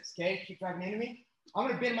distance, okay, keep driving into me, I'm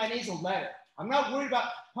gonna bend my knees and let her. I'm not worried about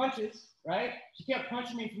punches, right? She can't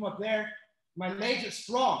punch me from up there. My legs are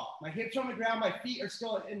strong. My hips are on the ground. My feet are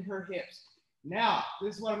still in her hips. Now,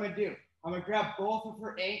 this is what I'm gonna do. I'm gonna grab both of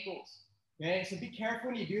her ankles, okay? So be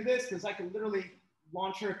careful when you do this because I can literally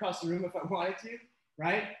launch her across the room if I wanted to,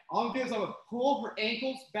 right? All I'm gonna do is I'm gonna pull her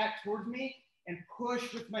ankles back towards me and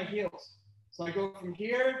push with my heels. So I go from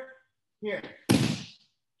here, here.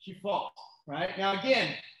 She falls, right? Now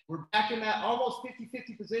again, we're back in that almost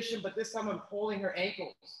 50-50 position, but this time I'm holding her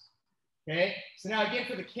ankles, okay? So now again,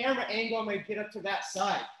 for the camera angle, I'm gonna get up to that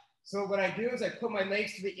side. So what I do is I put my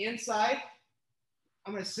legs to the inside.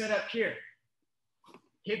 I'm gonna sit up here.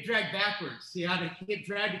 Hip drag backwards. See how to hip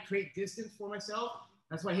drag to create distance for myself?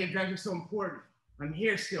 That's why hip drag is so important. I'm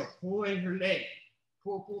here still, pulling her leg.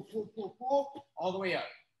 Pull, pull, pull, pull, pull, all the way up,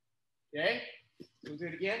 okay? We'll do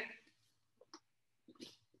it again.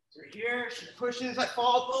 So here, she pushes, I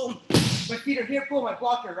fall, boom. My feet are here, boom, I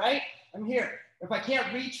block her, right? I'm here. If I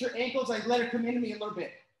can't reach her ankles, I let her come into me a little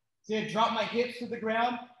bit. See, I drop my hips to the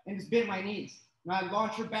ground and just bend my knees. Now I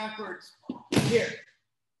launch her backwards, here,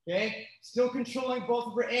 okay? Still controlling both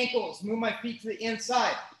of her ankles, move my feet to the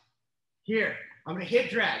inside. Here, I'm gonna hip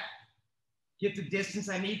drag, get the distance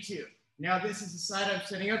I need to. Now this is the side I'm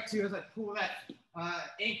setting up to as I pull that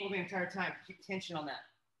ankle the entire time. Keep tension on that.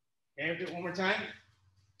 Okay, I'll do it one more time.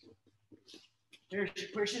 Here, she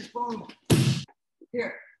pushes, boom.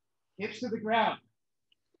 Here, hips to the ground.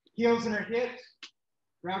 Heels in her hips.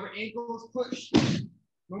 Grab her ankles, push.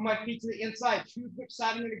 Move my feet to the inside. Choose which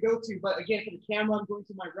side I'm gonna go to, but again, for the camera, I'm going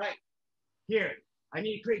to my right. Here, I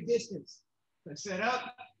need to create distance. I set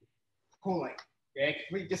up, pulling. Okay,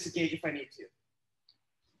 complete disengage if I need to.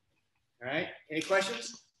 All right, any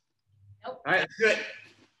questions? Nope. All right, good.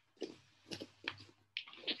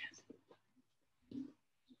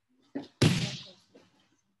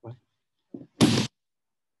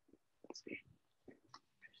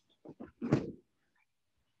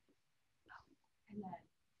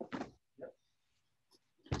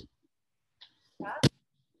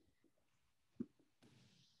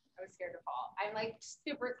 I was scared to fall. I'm like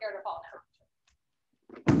super scared to fall now.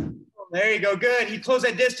 There you go, good. He closed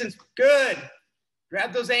that distance, good.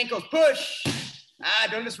 Grab those ankles, push.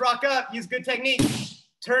 Don't just rock up, use good technique.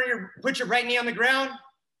 Put your right knee on the ground.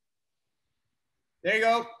 There you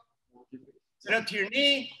go. Sit up to your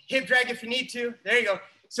knee, hip drag if you need to. There you go.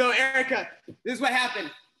 So Erica, this is what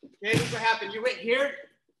happened. Okay, this is what happened. You went here,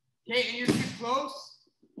 okay, and you're too close,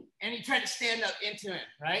 and you try to stand up into it,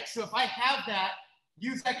 right? So if I have that,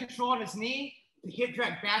 use that control on his knee to hip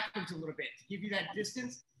drag backwards a little bit to give you that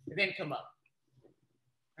distance, and then come up.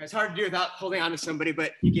 It's hard to do without holding on to somebody,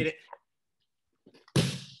 but you get it.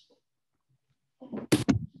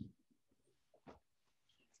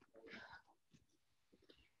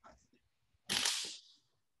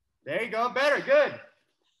 There you go, better, good.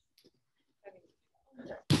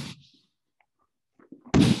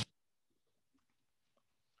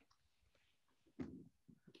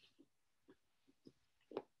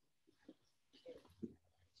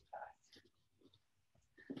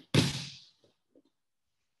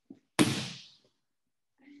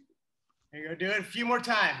 There you go, do it a few more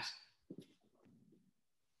times.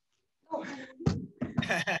 Oh.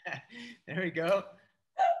 There we go.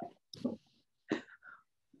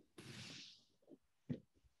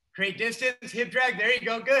 Create distance, hip drag, there you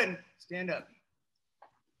go, good. Stand up.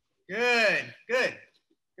 Good, good,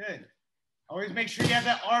 good. Always make sure you have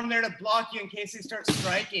that arm there to block you in case they start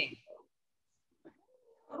striking.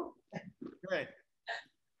 Good.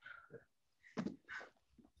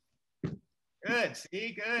 Good,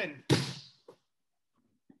 see, good.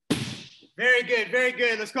 Very good, very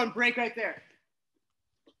good. Let's go and break right there.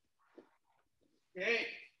 Okay.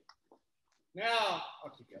 Now,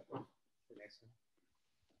 I'll keep going. The next one.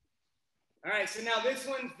 All right, so now this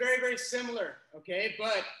one's very, very similar, okay?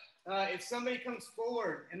 But if somebody comes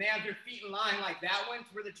forward and they have their feet in line like that one, to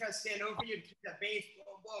where they try to stand over you, keep that base,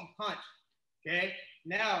 boom, boom, punch, okay?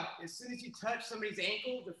 Now, as soon as you touch somebody's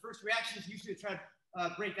ankle, the first reaction is usually to try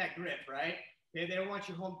to break that grip, right? Okay, they don't want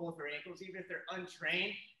you to hold both their ankles, even if they're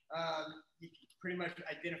untrained. You can pretty much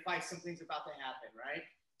identify something's about to happen, right?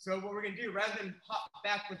 So what we're gonna do, rather than hop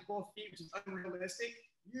back with both feet, which is unrealistic,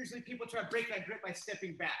 usually people try to break that grip by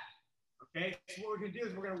stepping back, okay? So what we're gonna do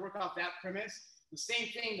is we're gonna work off that premise. The same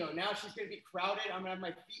thing though, now she's gonna be crowded, I'm gonna have my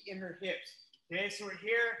feet in her hips, okay? So we're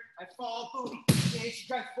here, I fall, boom, okay, she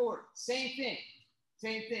drives forward, same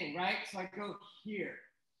thing, right? So I go here,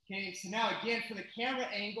 okay? So now again, for the camera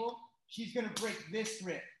angle, she's gonna break this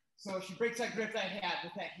grip. So she breaks that grip that I had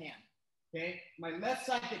with that hand, okay? My left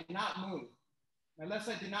side did not move. My left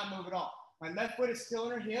side did not move at all. My left foot is still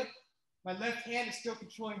in her hip. My left hand is still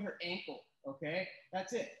controlling her ankle, okay?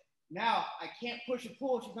 That's it. Now, I can't push and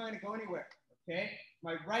pull. She's not going to go anywhere, okay?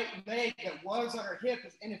 My right leg that was on her hip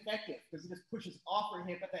is ineffective because it just pushes off her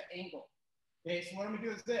hip at that angle. Okay, so what I'm going to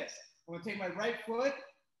do is this. I'm going to take my right foot.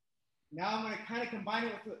 Now I'm going to kind of combine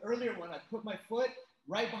it with the earlier one. I put my foot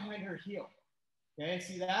right behind her heel. Okay,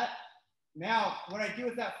 see that? Now, what I do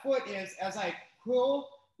with that foot is as I pull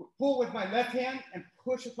with my left hand and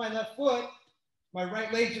push with my left foot, my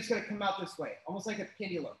right leg is just going to come out this way, almost like a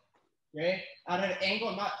pendulum. Okay, out at an angle.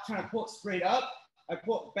 I'm not trying to pull it straight up. I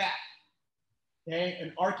pull it back. Okay,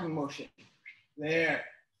 an arcing motion. There.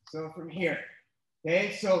 So from here.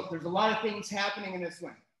 Okay, so there's a lot of things happening in this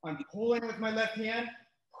one. I'm pulling with my left hand,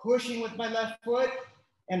 pushing with my left foot,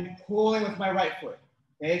 and pulling with my right foot.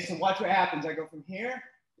 Okay, so watch what happens. I go from here,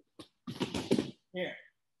 here.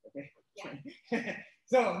 Okay.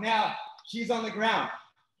 So now she's on the ground.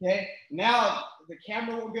 Okay, now the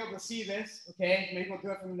camera won't be able to see this. Okay, maybe we'll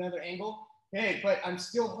do it from another angle. Okay, but I'm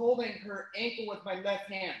still holding her ankle with my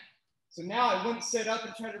left hand. So now I wouldn't sit up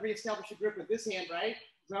and try to reestablish a grip with this hand, right?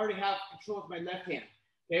 Because I already have control of my left hand.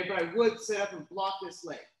 Okay, but I would sit up and block this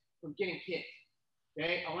leg from getting kicked.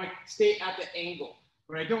 Okay, I want to stay at the angle.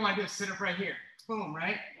 What I don't want to do is sit up right here. Boom,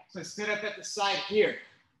 right? So I sit up at the side here.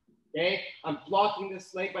 Okay, I'm blocking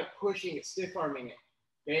this leg by pushing it, stiff arming it.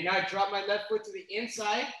 Okay, now I drop my left foot to the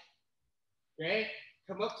inside. Okay,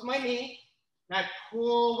 come up to my knee. And I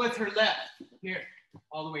pull with her left here,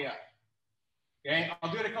 all the way up. Okay,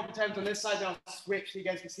 I'll do it a couple times on this side, then I'll switch so you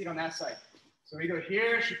guys can see it on that side. So we go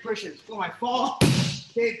here, she pushes, boom, I fall.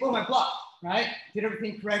 Okay, boom, I block, right? Did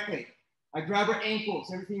everything correctly. I grab her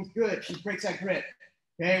ankles, everything's good. She breaks that grip.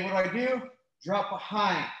 Okay, what do? Drop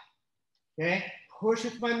behind. Okay, push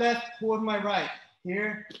with my left, pull with my right.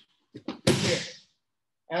 Here, here.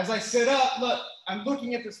 As I sit up, look, I'm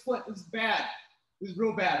looking at this foot. This is bad. This is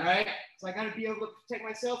real bad, right? So I got to be able to protect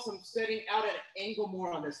myself, so I'm sitting out at an angle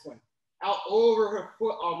more on this one. Out over her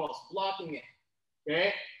foot almost, blocking it.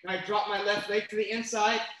 Okay, and I drop my left leg to the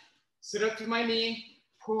inside, sit up to my knee,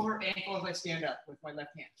 pull her ankle as I stand up with my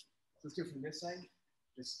left hand. So let's do it from this side.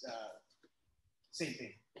 Just same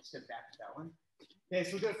thing. Step back to that one. Okay,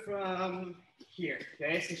 so we'll do it from here.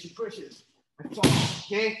 Okay, so she pushes. I fall.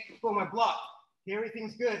 Okay, boom, I block. Okay,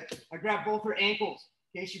 everything's good. I grab both her ankles.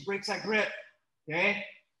 Okay, she breaks that grip. Okay,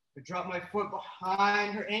 I drop my foot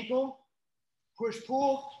behind her ankle. Push,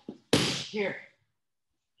 pull. Here.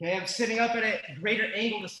 Okay, I'm sitting up at a greater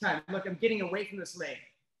angle this time. Look, I'm getting away from this leg.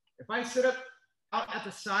 If I sit up out at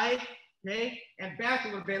the side, okay, and back a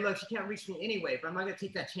little bit, look, she can't reach me anyway, but I'm not gonna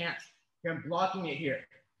take that chance. Okay, I'm blocking it here.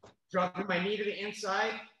 Dropping my knee to the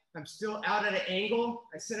inside. I'm still out at an angle.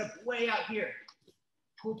 I sit up way out here.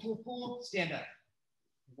 Pull, pull, pull, stand up.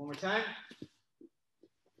 One more time.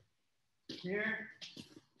 Here.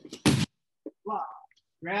 Block.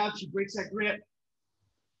 Grab, she breaks that grip.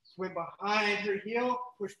 Swing behind her heel,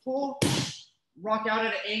 push, pull, rock out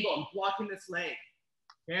at an angle. I'm blocking this leg.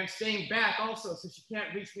 Okay, I'm staying back also, so she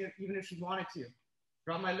can't reach me even if she wanted to.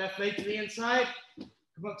 Drop my left leg to the inside,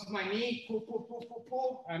 come up to my knee, pull, pull, pull, pull,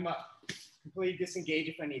 pull. I'm up. Completely disengage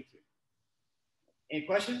if I need to. Any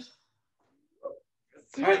questions?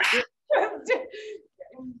 All right.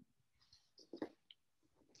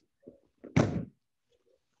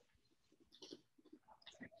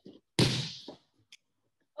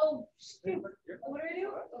 Oh, shoot. What do I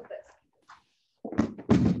do? Oh, this.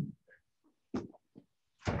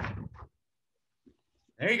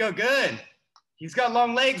 There you go, good. He's got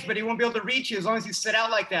long legs, but he won't be able to reach you as long as you sit out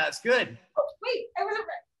like that. It's good. Oh, wait, I wasn't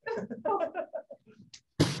right. Oh,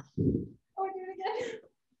 I do it again.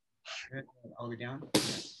 Good. All the way down.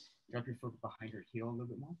 Drop your foot behind her heel a little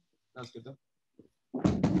bit more. That was good though.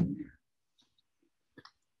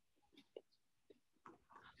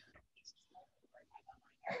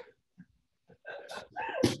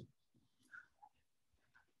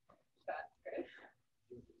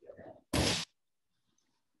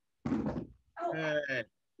 Good.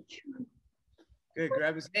 Good.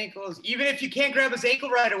 Grab his ankles. Even if you can't grab his ankle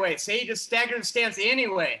right away, say you just stagger the stance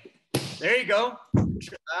anyway. There you go.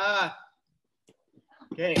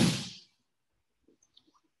 Okay.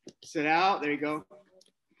 Sit out. There you go.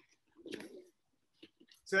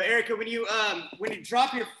 So Erica, when you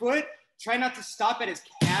drop your foot, try not to stop at his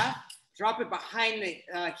calf. Drop it behind the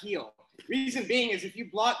heel. Reason being is if you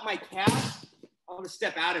block my calf, I'll just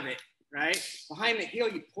step out of it. Right? Behind the heel,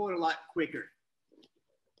 you pull it a lot quicker.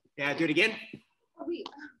 Yeah, do it again. Oh, wait.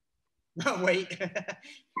 No, wait.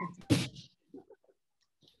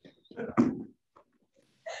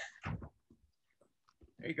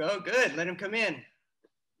 There you go. Good. Let him come in.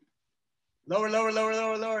 Lower, lower, lower,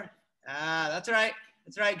 lower, lower. Ah, that's all right.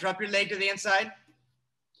 That's all right. Drop your leg to the inside.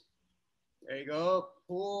 There you go.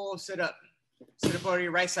 Pull, sit up. Sit up over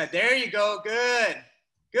your right side. There you go. Good.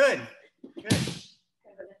 Good.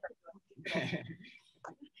 Good.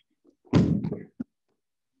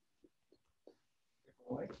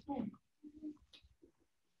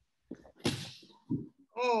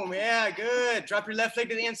 Oh, yeah, good. Drop your left leg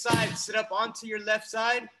to the inside. Sit up onto your left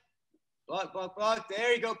side. Block, block, block.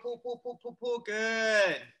 There you go. Pull, pull, pull, pull, pull.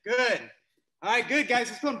 Good. Good. All right, good, guys.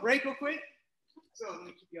 Let's go and break real quick. So let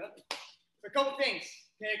me keep you up. So a couple things.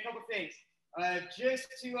 Okay, a couple things. Just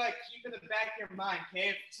to keep in the back of your mind, okay?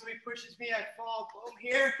 If somebody pushes me, I fall, boom,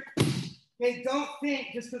 here. Okay, don't think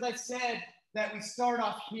just because I said that we start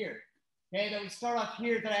off here, okay, that we start off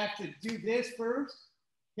here that I have to do this first,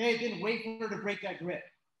 okay, then wait for her to break that grip.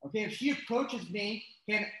 Okay, if she approaches me,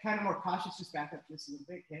 okay, kind of more cautious, just back up just a little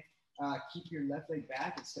bit, okay? Keep your left leg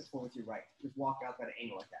back and step forward with your right. Just walk out that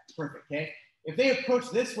angle like that. Perfect, okay? If they approach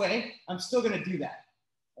this way, I'm still gonna do that,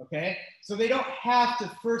 okay? So they don't have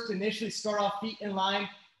to first initially start off feet in line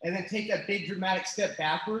and then take that big dramatic step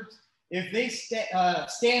backwards. If they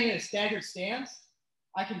stand in a staggered stance,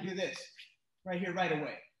 I can do this right here right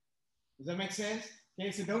away. Does that make sense?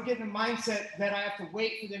 Okay, so don't get in the mindset that I have to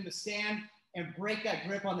wait for them to stand and break that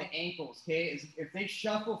grip on the ankles, okay? If they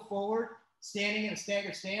shuffle forward, standing in a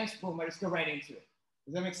staggered stance, boom, I just go right into it.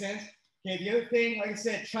 Does that make sense? Okay, the other thing, like I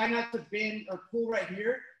said, try not to bend or pull right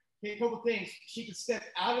here. Okay, a couple things. She can step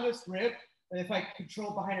out of this grip, and if I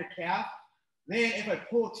control behind her calf, then if I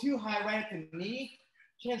pull too high right at the knee,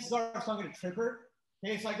 chances are I'm not going to trip her.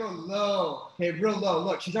 Okay, so I go low, okay, real low.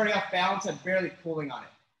 Look, she's already off balance. I'm barely pulling on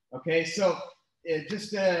it. Okay, so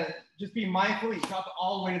just be mindful. You drop it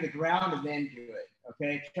all the way to the ground and then do it.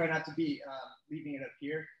 Okay, try not to be leaving it up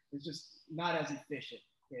here. It's just not as efficient.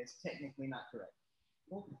 Okay, it's technically not correct.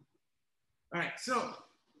 Cool. All right, so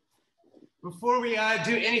before we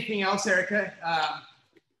do anything else, Erica,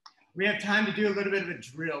 we have time to do a little bit of a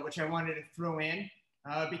drill, which I wanted to throw in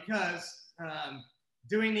because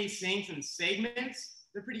doing these things in segments,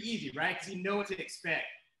 they're pretty easy, right? Because you know what to expect.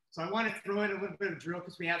 So I want to throw in a little bit of drill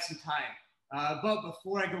because we have some time. But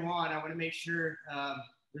before I go on, I want to make sure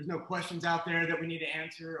there's no questions out there that we need to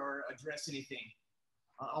answer or address anything.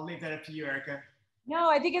 I'll leave that up to you, Erica. No,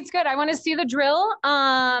 I think it's good. I want to see the drill.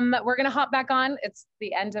 We're going to hop back on. It's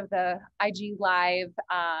the end of the IG live.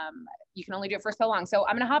 You can only do it for so long. So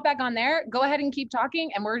I'm going to hop back on there. Go ahead and keep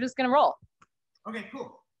talking and we're just going to roll. Okay,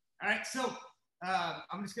 cool. All right, so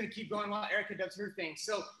I'm just going to keep going while Erica does her thing.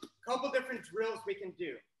 So a couple different drills we can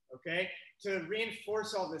do, okay, to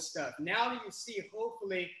reinforce all this stuff. Now that you see,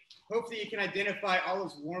 hopefully you can identify all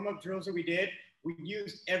those warm-up drills that we did. We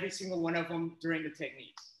used every single one of them during the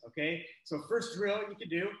techniques, okay? So first drill you can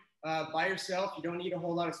do by yourself, you don't need a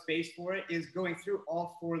whole lot of space for it, is going through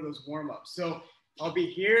all 4 of those warm-ups. So I'll be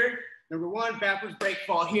here, number 1, backwards break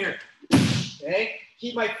fall here, okay?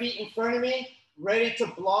 Keep my feet in front of me, ready to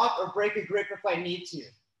block or break a grip if I need to.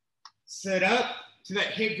 Sit up to that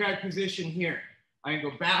hip drag position here. I can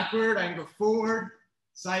go backward, I can go forward,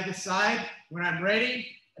 side to side. When I'm ready,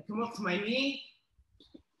 I come up to my knee,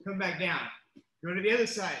 come back down. Go to the other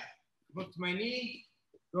side, come up to my knee,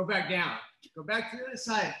 go back down. Go back to the other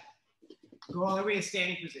side, go all the way to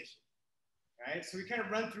standing position. All right, so we kind of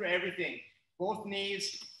run through everything, both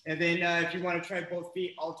knees, and then if you want to try both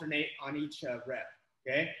feet, alternate on each rep,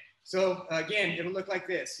 okay? So again, it'll look like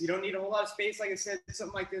this. You don't need a whole lot of space, like I said,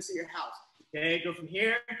 something like this at your house. Okay, go from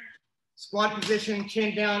here, squat position,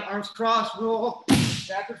 chin down, arms crossed, roll,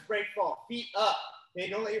 backwards break fall, feet up. Okay,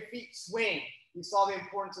 don't let your feet swing. You saw the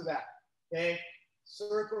importance of that. Okay,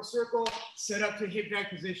 circle, circle, set up to hip drag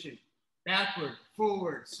position. Backward,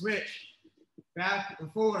 forward, switch, back,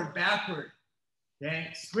 forward, backward. Okay,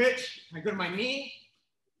 switch, I go to my knee,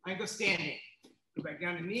 I go standing. Go back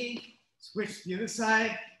down to knee, switch to the other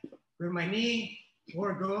side, go to my knee,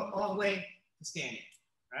 or go all the way to standing,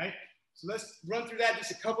 all right? So let's run through that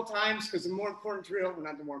just a couple times because the more important drill, well,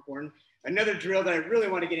 not the more important, another drill that I really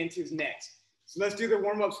want to get into is next. So let's do the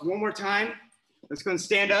warm-ups one more time. Let's go and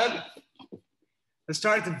stand up. Let's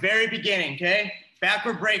start at the very beginning, okay?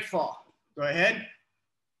 Backward break fall. Go ahead.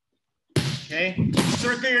 Okay,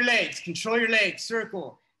 circle your legs, control your legs,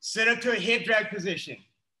 circle. Sit up to a hip drag position.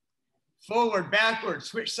 Forward, backward,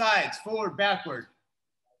 switch sides, forward, backward.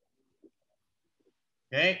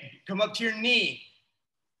 Okay, come up to your knee.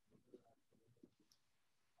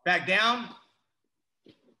 Back down.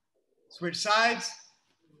 Switch sides.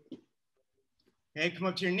 Okay, come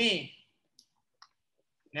up to your knee.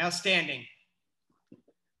 Now standing.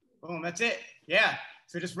 Boom, that's it. Yeah,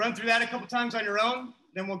 so just run through that a couple times on your own,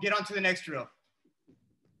 then we'll get on to the next drill.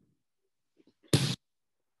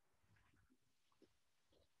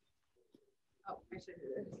 I should do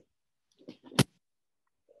this.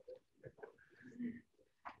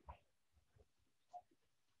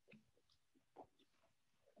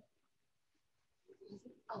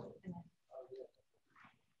 Oh,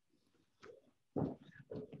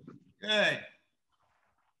 Good.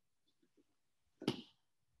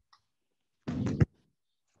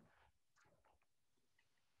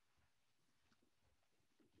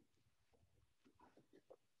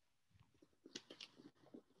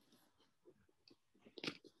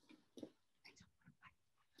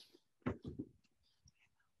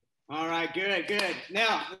 All right, good, good.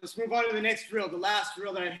 Now, let's move on to the next drill, the last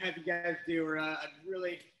drill that I'd have you guys do, or I'd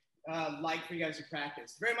really like for you guys to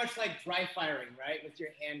practice. Very much like dry firing, right, with your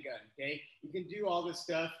handgun, okay? You can do all this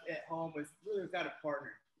stuff at home without a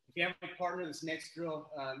partner. If you have a partner, this next drill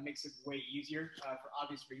makes it way easier for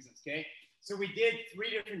obvious reasons, okay? So we did 3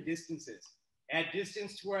 different distances. At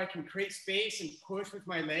distance to where I can create space and push with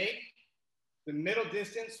my leg. The middle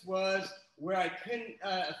distance was where I couldn't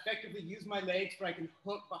effectively use my legs, where I can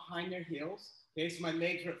hook behind their heels. Okay, so my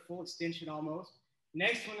legs were at full extension almost.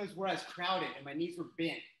 Next one is where I was crowded and my knees were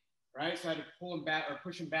bent, right? So I had to pull them back or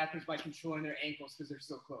push them backwards by controlling their ankles because they're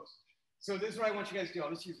so close. So this is what I want you guys to do.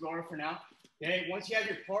 I'll just use Laura for now. Okay, once you have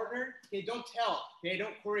your partner, okay, don't tell. Okay,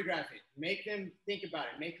 don't choreograph it. Make them think about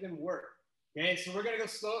it. Make them work. Okay, so we're gonna go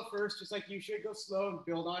slow at first, just like you should. Go slow and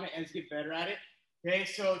build on it as you get better at it. Okay,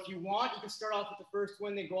 so if you want, you can start off with the first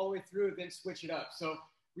one, then go all the way through, then switch it up. So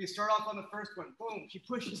we start off on the first one. Boom, she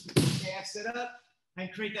pushes. Okay, I sit up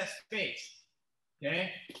and create that space.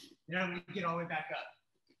 Okay, now we get all the way back up.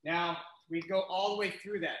 Now we go all the way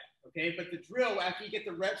through that. Okay, but the drill, after you get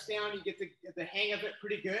the reps down, you get the hang of it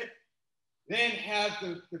pretty good. Then have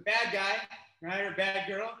the bad guy, right, or bad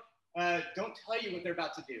girl, don't tell you what they're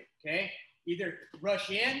about to do. Okay, either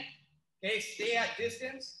rush in, okay, stay at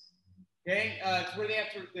distance. Okay, it's where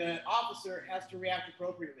the officer has to react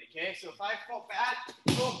appropriately. Okay, so if I fall back,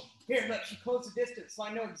 boom, here, look, she closed the distance, so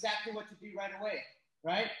I know exactly what to do right away,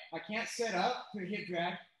 right? I can't set up to a hip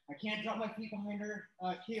drag. I can't drop my feet behind her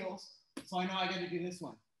heels, so I know I got to do this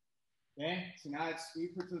one. Okay, so now I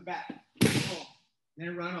sweep her to the back, boom,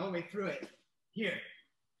 then run all the way through it. Here,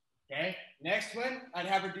 okay. Next one, I'd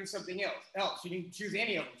have her do something else. She can choose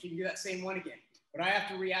any of them. She can do that same one again, but I have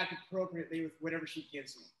to react appropriately with whatever she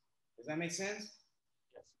gives me. Does that make sense?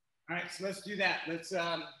 Yes. All right, so let's do that. Let's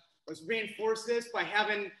reinforce this by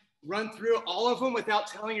having run through all of them without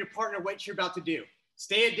telling your partner what you're about to do.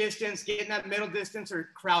 Stay at distance, get in that middle distance, or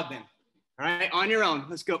crowd them. All right, on your own.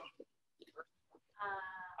 Let's go. I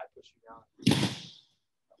push you down.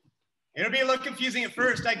 It'll be a little confusing at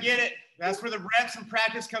first. I get it. That's where the reps and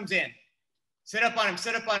practice comes in. Sit up on him.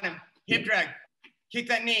 Sit up on him. Hip drag. Kick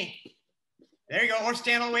that knee. There you go, or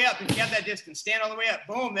stand all the way up if you have that distance. Stand all the way up.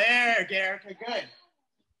 Boom, there, Erica, good.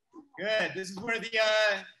 Good, this is where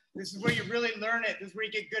you really learn it. This is where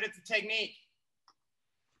you get good at the technique.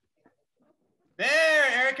 There,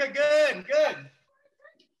 Erica, good, good.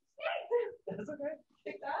 That's okay.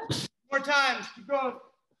 Take that. More times, keep going.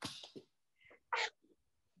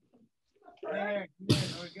 There,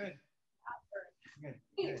 good, oh, good. Good,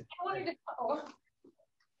 good. I wanted to go.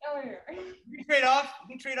 Oh, here. You can trade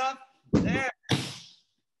off, There.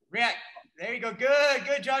 React. There you go. Good,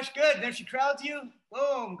 good, Josh. Good. There she crowds you.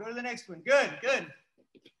 Boom. Go to the next one. Good, good.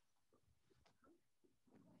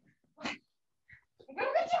 It's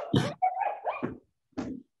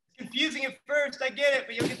confusing at first. I get it,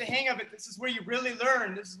 but you'll get the hang of it. This is where you really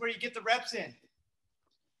learn. This is where you get the reps in.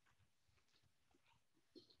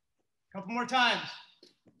 Couple more times.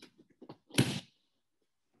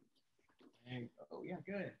 And, oh, yeah,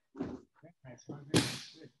 good. Nice.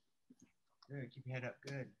 Good. Good. Keep your head up.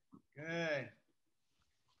 Good. Good.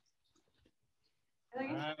 All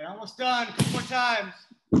right, almost done. A couple more times.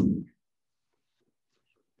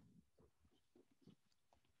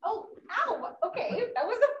 Oh, ow. Okay, that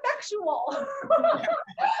was effectual.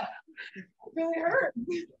 It really hurt.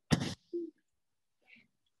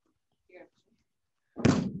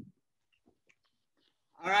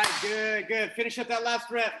 All right, good, good. Finish up that last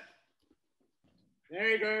rep. There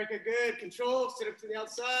you go, Erica. Good. Control. Sit up to the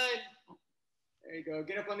outside. There you go.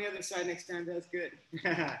 Get up on the other side next time. That's good.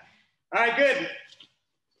 All right, good.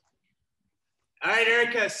 All right,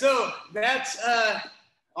 Erica. So that's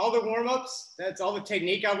all the warm-ups. That's all the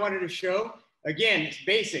technique I wanted to show. Again, it's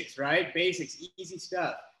basics, right? Basics, easy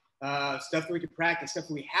stuff. Stuff that we can practice, stuff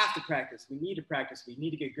that we have to practice. We need to practice. We need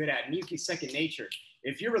to get good at. It needs to be second nature.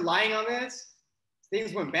 If you're relying on this,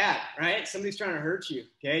 things went bad, right? Somebody's trying to hurt you,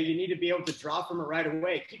 okay? You need to be able to draw from it right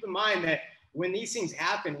away. Keep in mind that when these things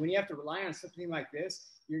happen, when you have to rely on something like this,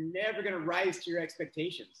 you're never gonna rise to your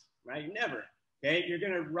expectations, right? You never, okay? You're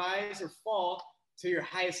gonna rise or fall to your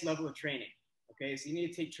highest level of training. Okay, so you need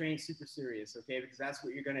to take training super serious, okay, because that's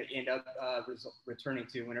what you're going to end up returning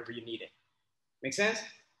to whenever you need it. Make sense?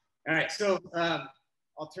 All right, so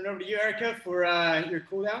I'll turn over to you, Erica, for your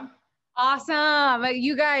cool down. Awesome.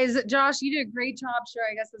 You guys, Josh, you did a great job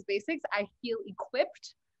sharing us those basics. I feel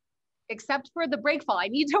equipped, except for the break fall. I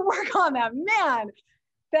need to work on that. Man,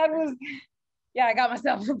 that was, yeah, I got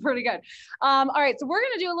myself pretty good. All right, so we're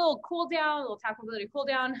going to do a little cool down, a little TacMobility cool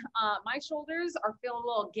down. My shoulders are feeling a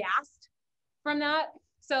little gassed from that.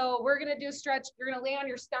 So we're going to do a stretch. You're going to lay on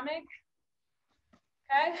your stomach.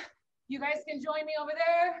 Okay. You guys can join me over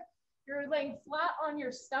there. You're laying flat on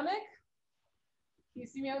your stomach. Can you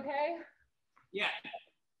see me okay? Yeah.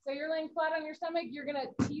 So you're laying flat on your stomach. You're going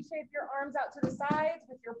to T-shape your arms out to the sides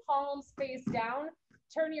with your palms face down.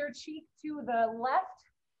 Turn your cheek to the left.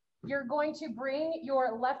 You're going to bring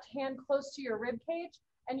your left hand close to your rib cage,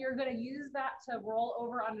 and you're going to use that to roll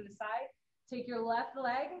over onto the side. Take your left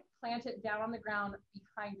leg, plant it down on the ground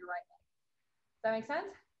behind your right leg. Does that make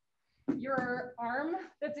sense? Your arm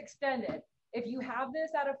that's extended. If you have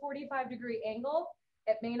this at a 45-degree angle,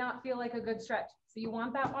 it may not feel like a good stretch. So you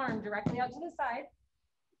want that arm directly out to the side,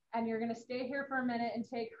 and you're going to stay here for a minute and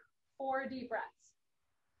take 4 deep breaths.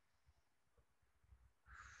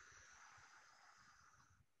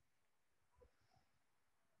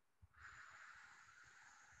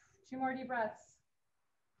 Two more deep breaths.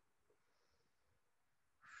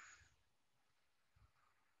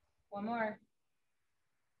 One more.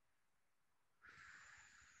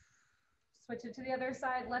 Switch it to the other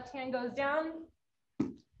side. Left hand goes down.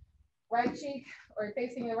 Right cheek or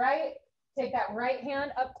facing the right. Take that right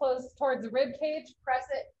hand up close towards the rib cage. Press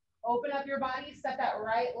it. Open up your body. Step that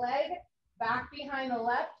right leg back behind the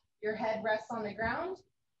left. Your head rests on the ground.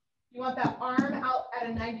 You want that arm out at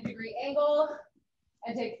a 90-degree angle.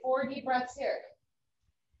 And take 4 deep breaths here.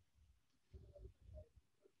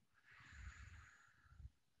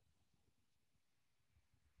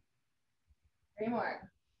 Three more.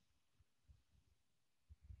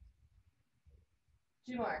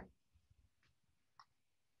 2 more.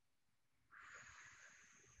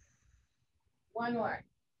 One more.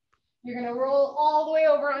 You're going to roll all the way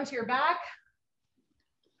over onto your back.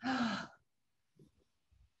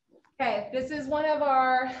 Okay, this is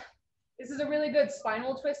a really good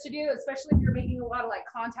spinal twist to do, especially if you're making a lot of like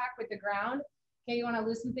contact with the ground. Okay, you want to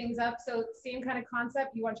loosen things up. So same kind of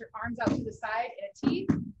concept. You want your arms out to the side in a T.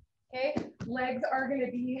 Okay, legs are going to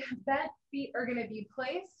be bent, feet are going to be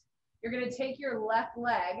placed. You're going to take your left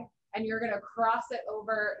leg and you're going to cross it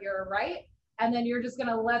over your right. And then you're just going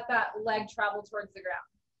to let that leg travel towards the ground.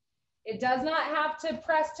 It does not have to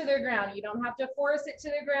press to the ground. You don't have to force it to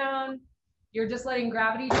the ground. You're just letting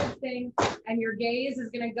gravity do its thing. And your gaze is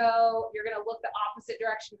going to go, you're going to look the opposite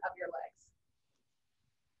direction of your legs.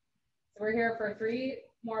 So we're here for 3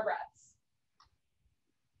 more breaths.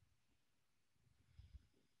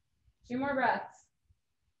 2 more breaths.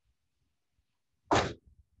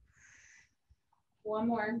 1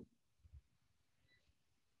 more.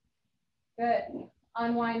 Good.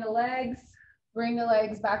 Unwind the legs. Bring the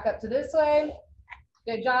legs back up to this way.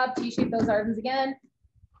 Good job. T-shape those arms again.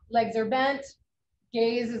 Legs are bent.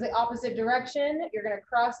 Gaze is the opposite direction. You're going to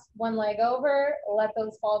cross one leg over. Let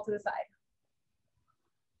those fall to the side.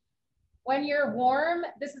 When you're warm,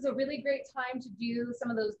 this is a really great time to do some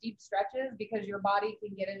of those deep stretches because your body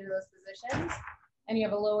can get into those positions and you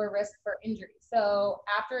have a lower risk for injury. So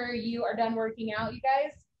after you are done working out, you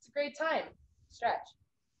guys, it's a great time. Stretch.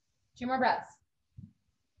 2 more breaths.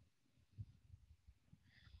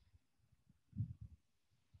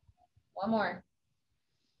 One more.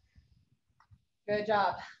 Good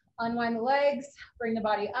job. Unwind the legs, bring the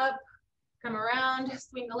body up, come around,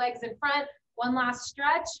 swing the legs in front. One last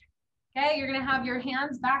stretch. Okay, you're gonna have your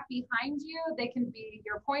hands back behind you. They can be,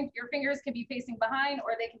 your fingers can be facing behind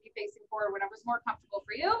or they can be facing forward, whatever's more comfortable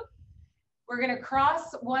for you. We're gonna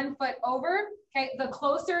cross one foot over. Okay, the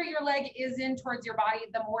closer your leg is in towards your body,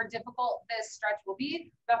 the more difficult this stretch will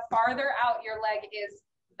be. The farther out your leg is,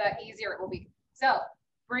 the easier it will be. So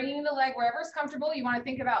bringing the leg wherever's comfortable, you wanna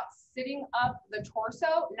think about sitting up the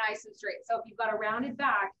torso nice and straight. So if you've got a rounded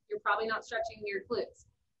back, you're probably not stretching your glutes.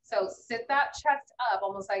 So sit that chest up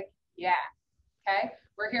almost like, yeah, okay?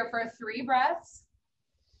 We're here for 3 breaths.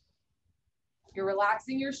 You're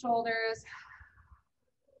relaxing your shoulders.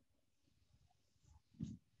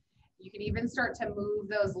 You can even start to move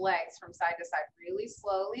those legs from side to side really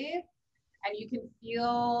slowly, and you can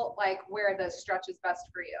feel like where the stretch is best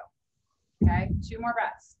for you, okay? 2 more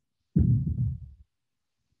breaths.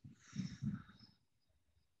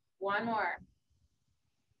 1 more.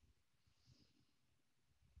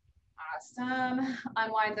 Awesome.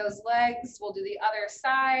 Unwind those legs. We'll do the other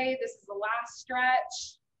side. This is the last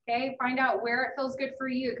stretch. Okay, find out where it feels good for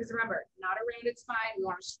you, because remember, not a rounded spine. We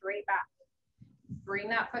want a straight back. Bring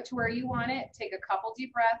that foot to where you want it. Take a couple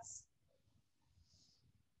deep breaths.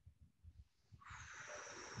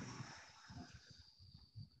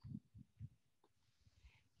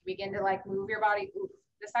 Begin to like move your body. Ooh,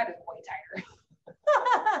 this side is way tighter.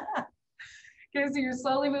 Okay, so you're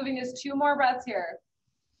slowly moving. Just 2 more breaths here.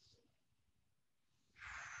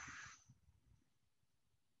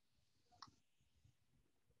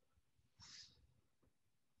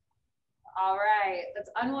 All right, let's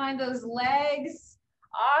unwind those legs.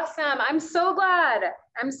 Awesome. I'm so glad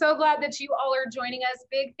that you all are joining us.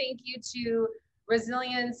 Big thank you to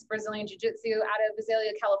Resilience, Brazilian Jiu-Jitsu out of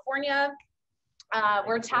Visalia, California. I'm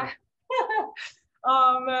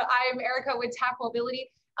Erica with TacMobility.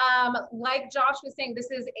 Like Josh was saying, this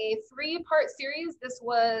is a 3-part series. This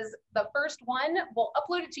was the first one. We'll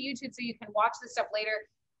upload it to YouTube so you can watch this stuff later.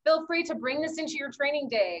 Feel free to bring this into your training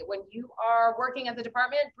day. When you are working at the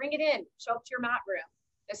department, bring it in, show up to your mat room.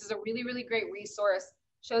 This is a really, really great resource.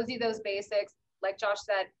 Shows you those basics. Like Josh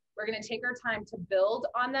said, we're gonna take our time to build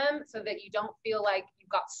on them so that you don't feel like you've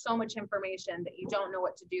got so much information that you don't know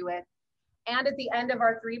what to do with. And at the end of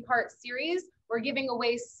our 3-part series, we're giving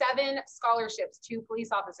away 7 scholarships to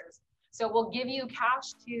police officers. So we'll give you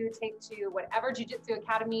cash to take to whatever Jiu-Jitsu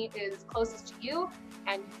Academy is closest to you,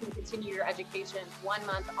 and you can continue your education 1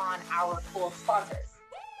 month on our cool sponsors.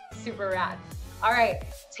 Super rad. All right,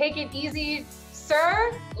 take it easy,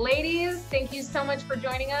 sir, ladies. Thank you so much for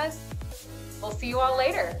joining us. We'll see you all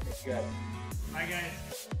later. Thank you guys. Bye,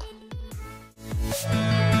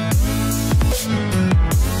 guys.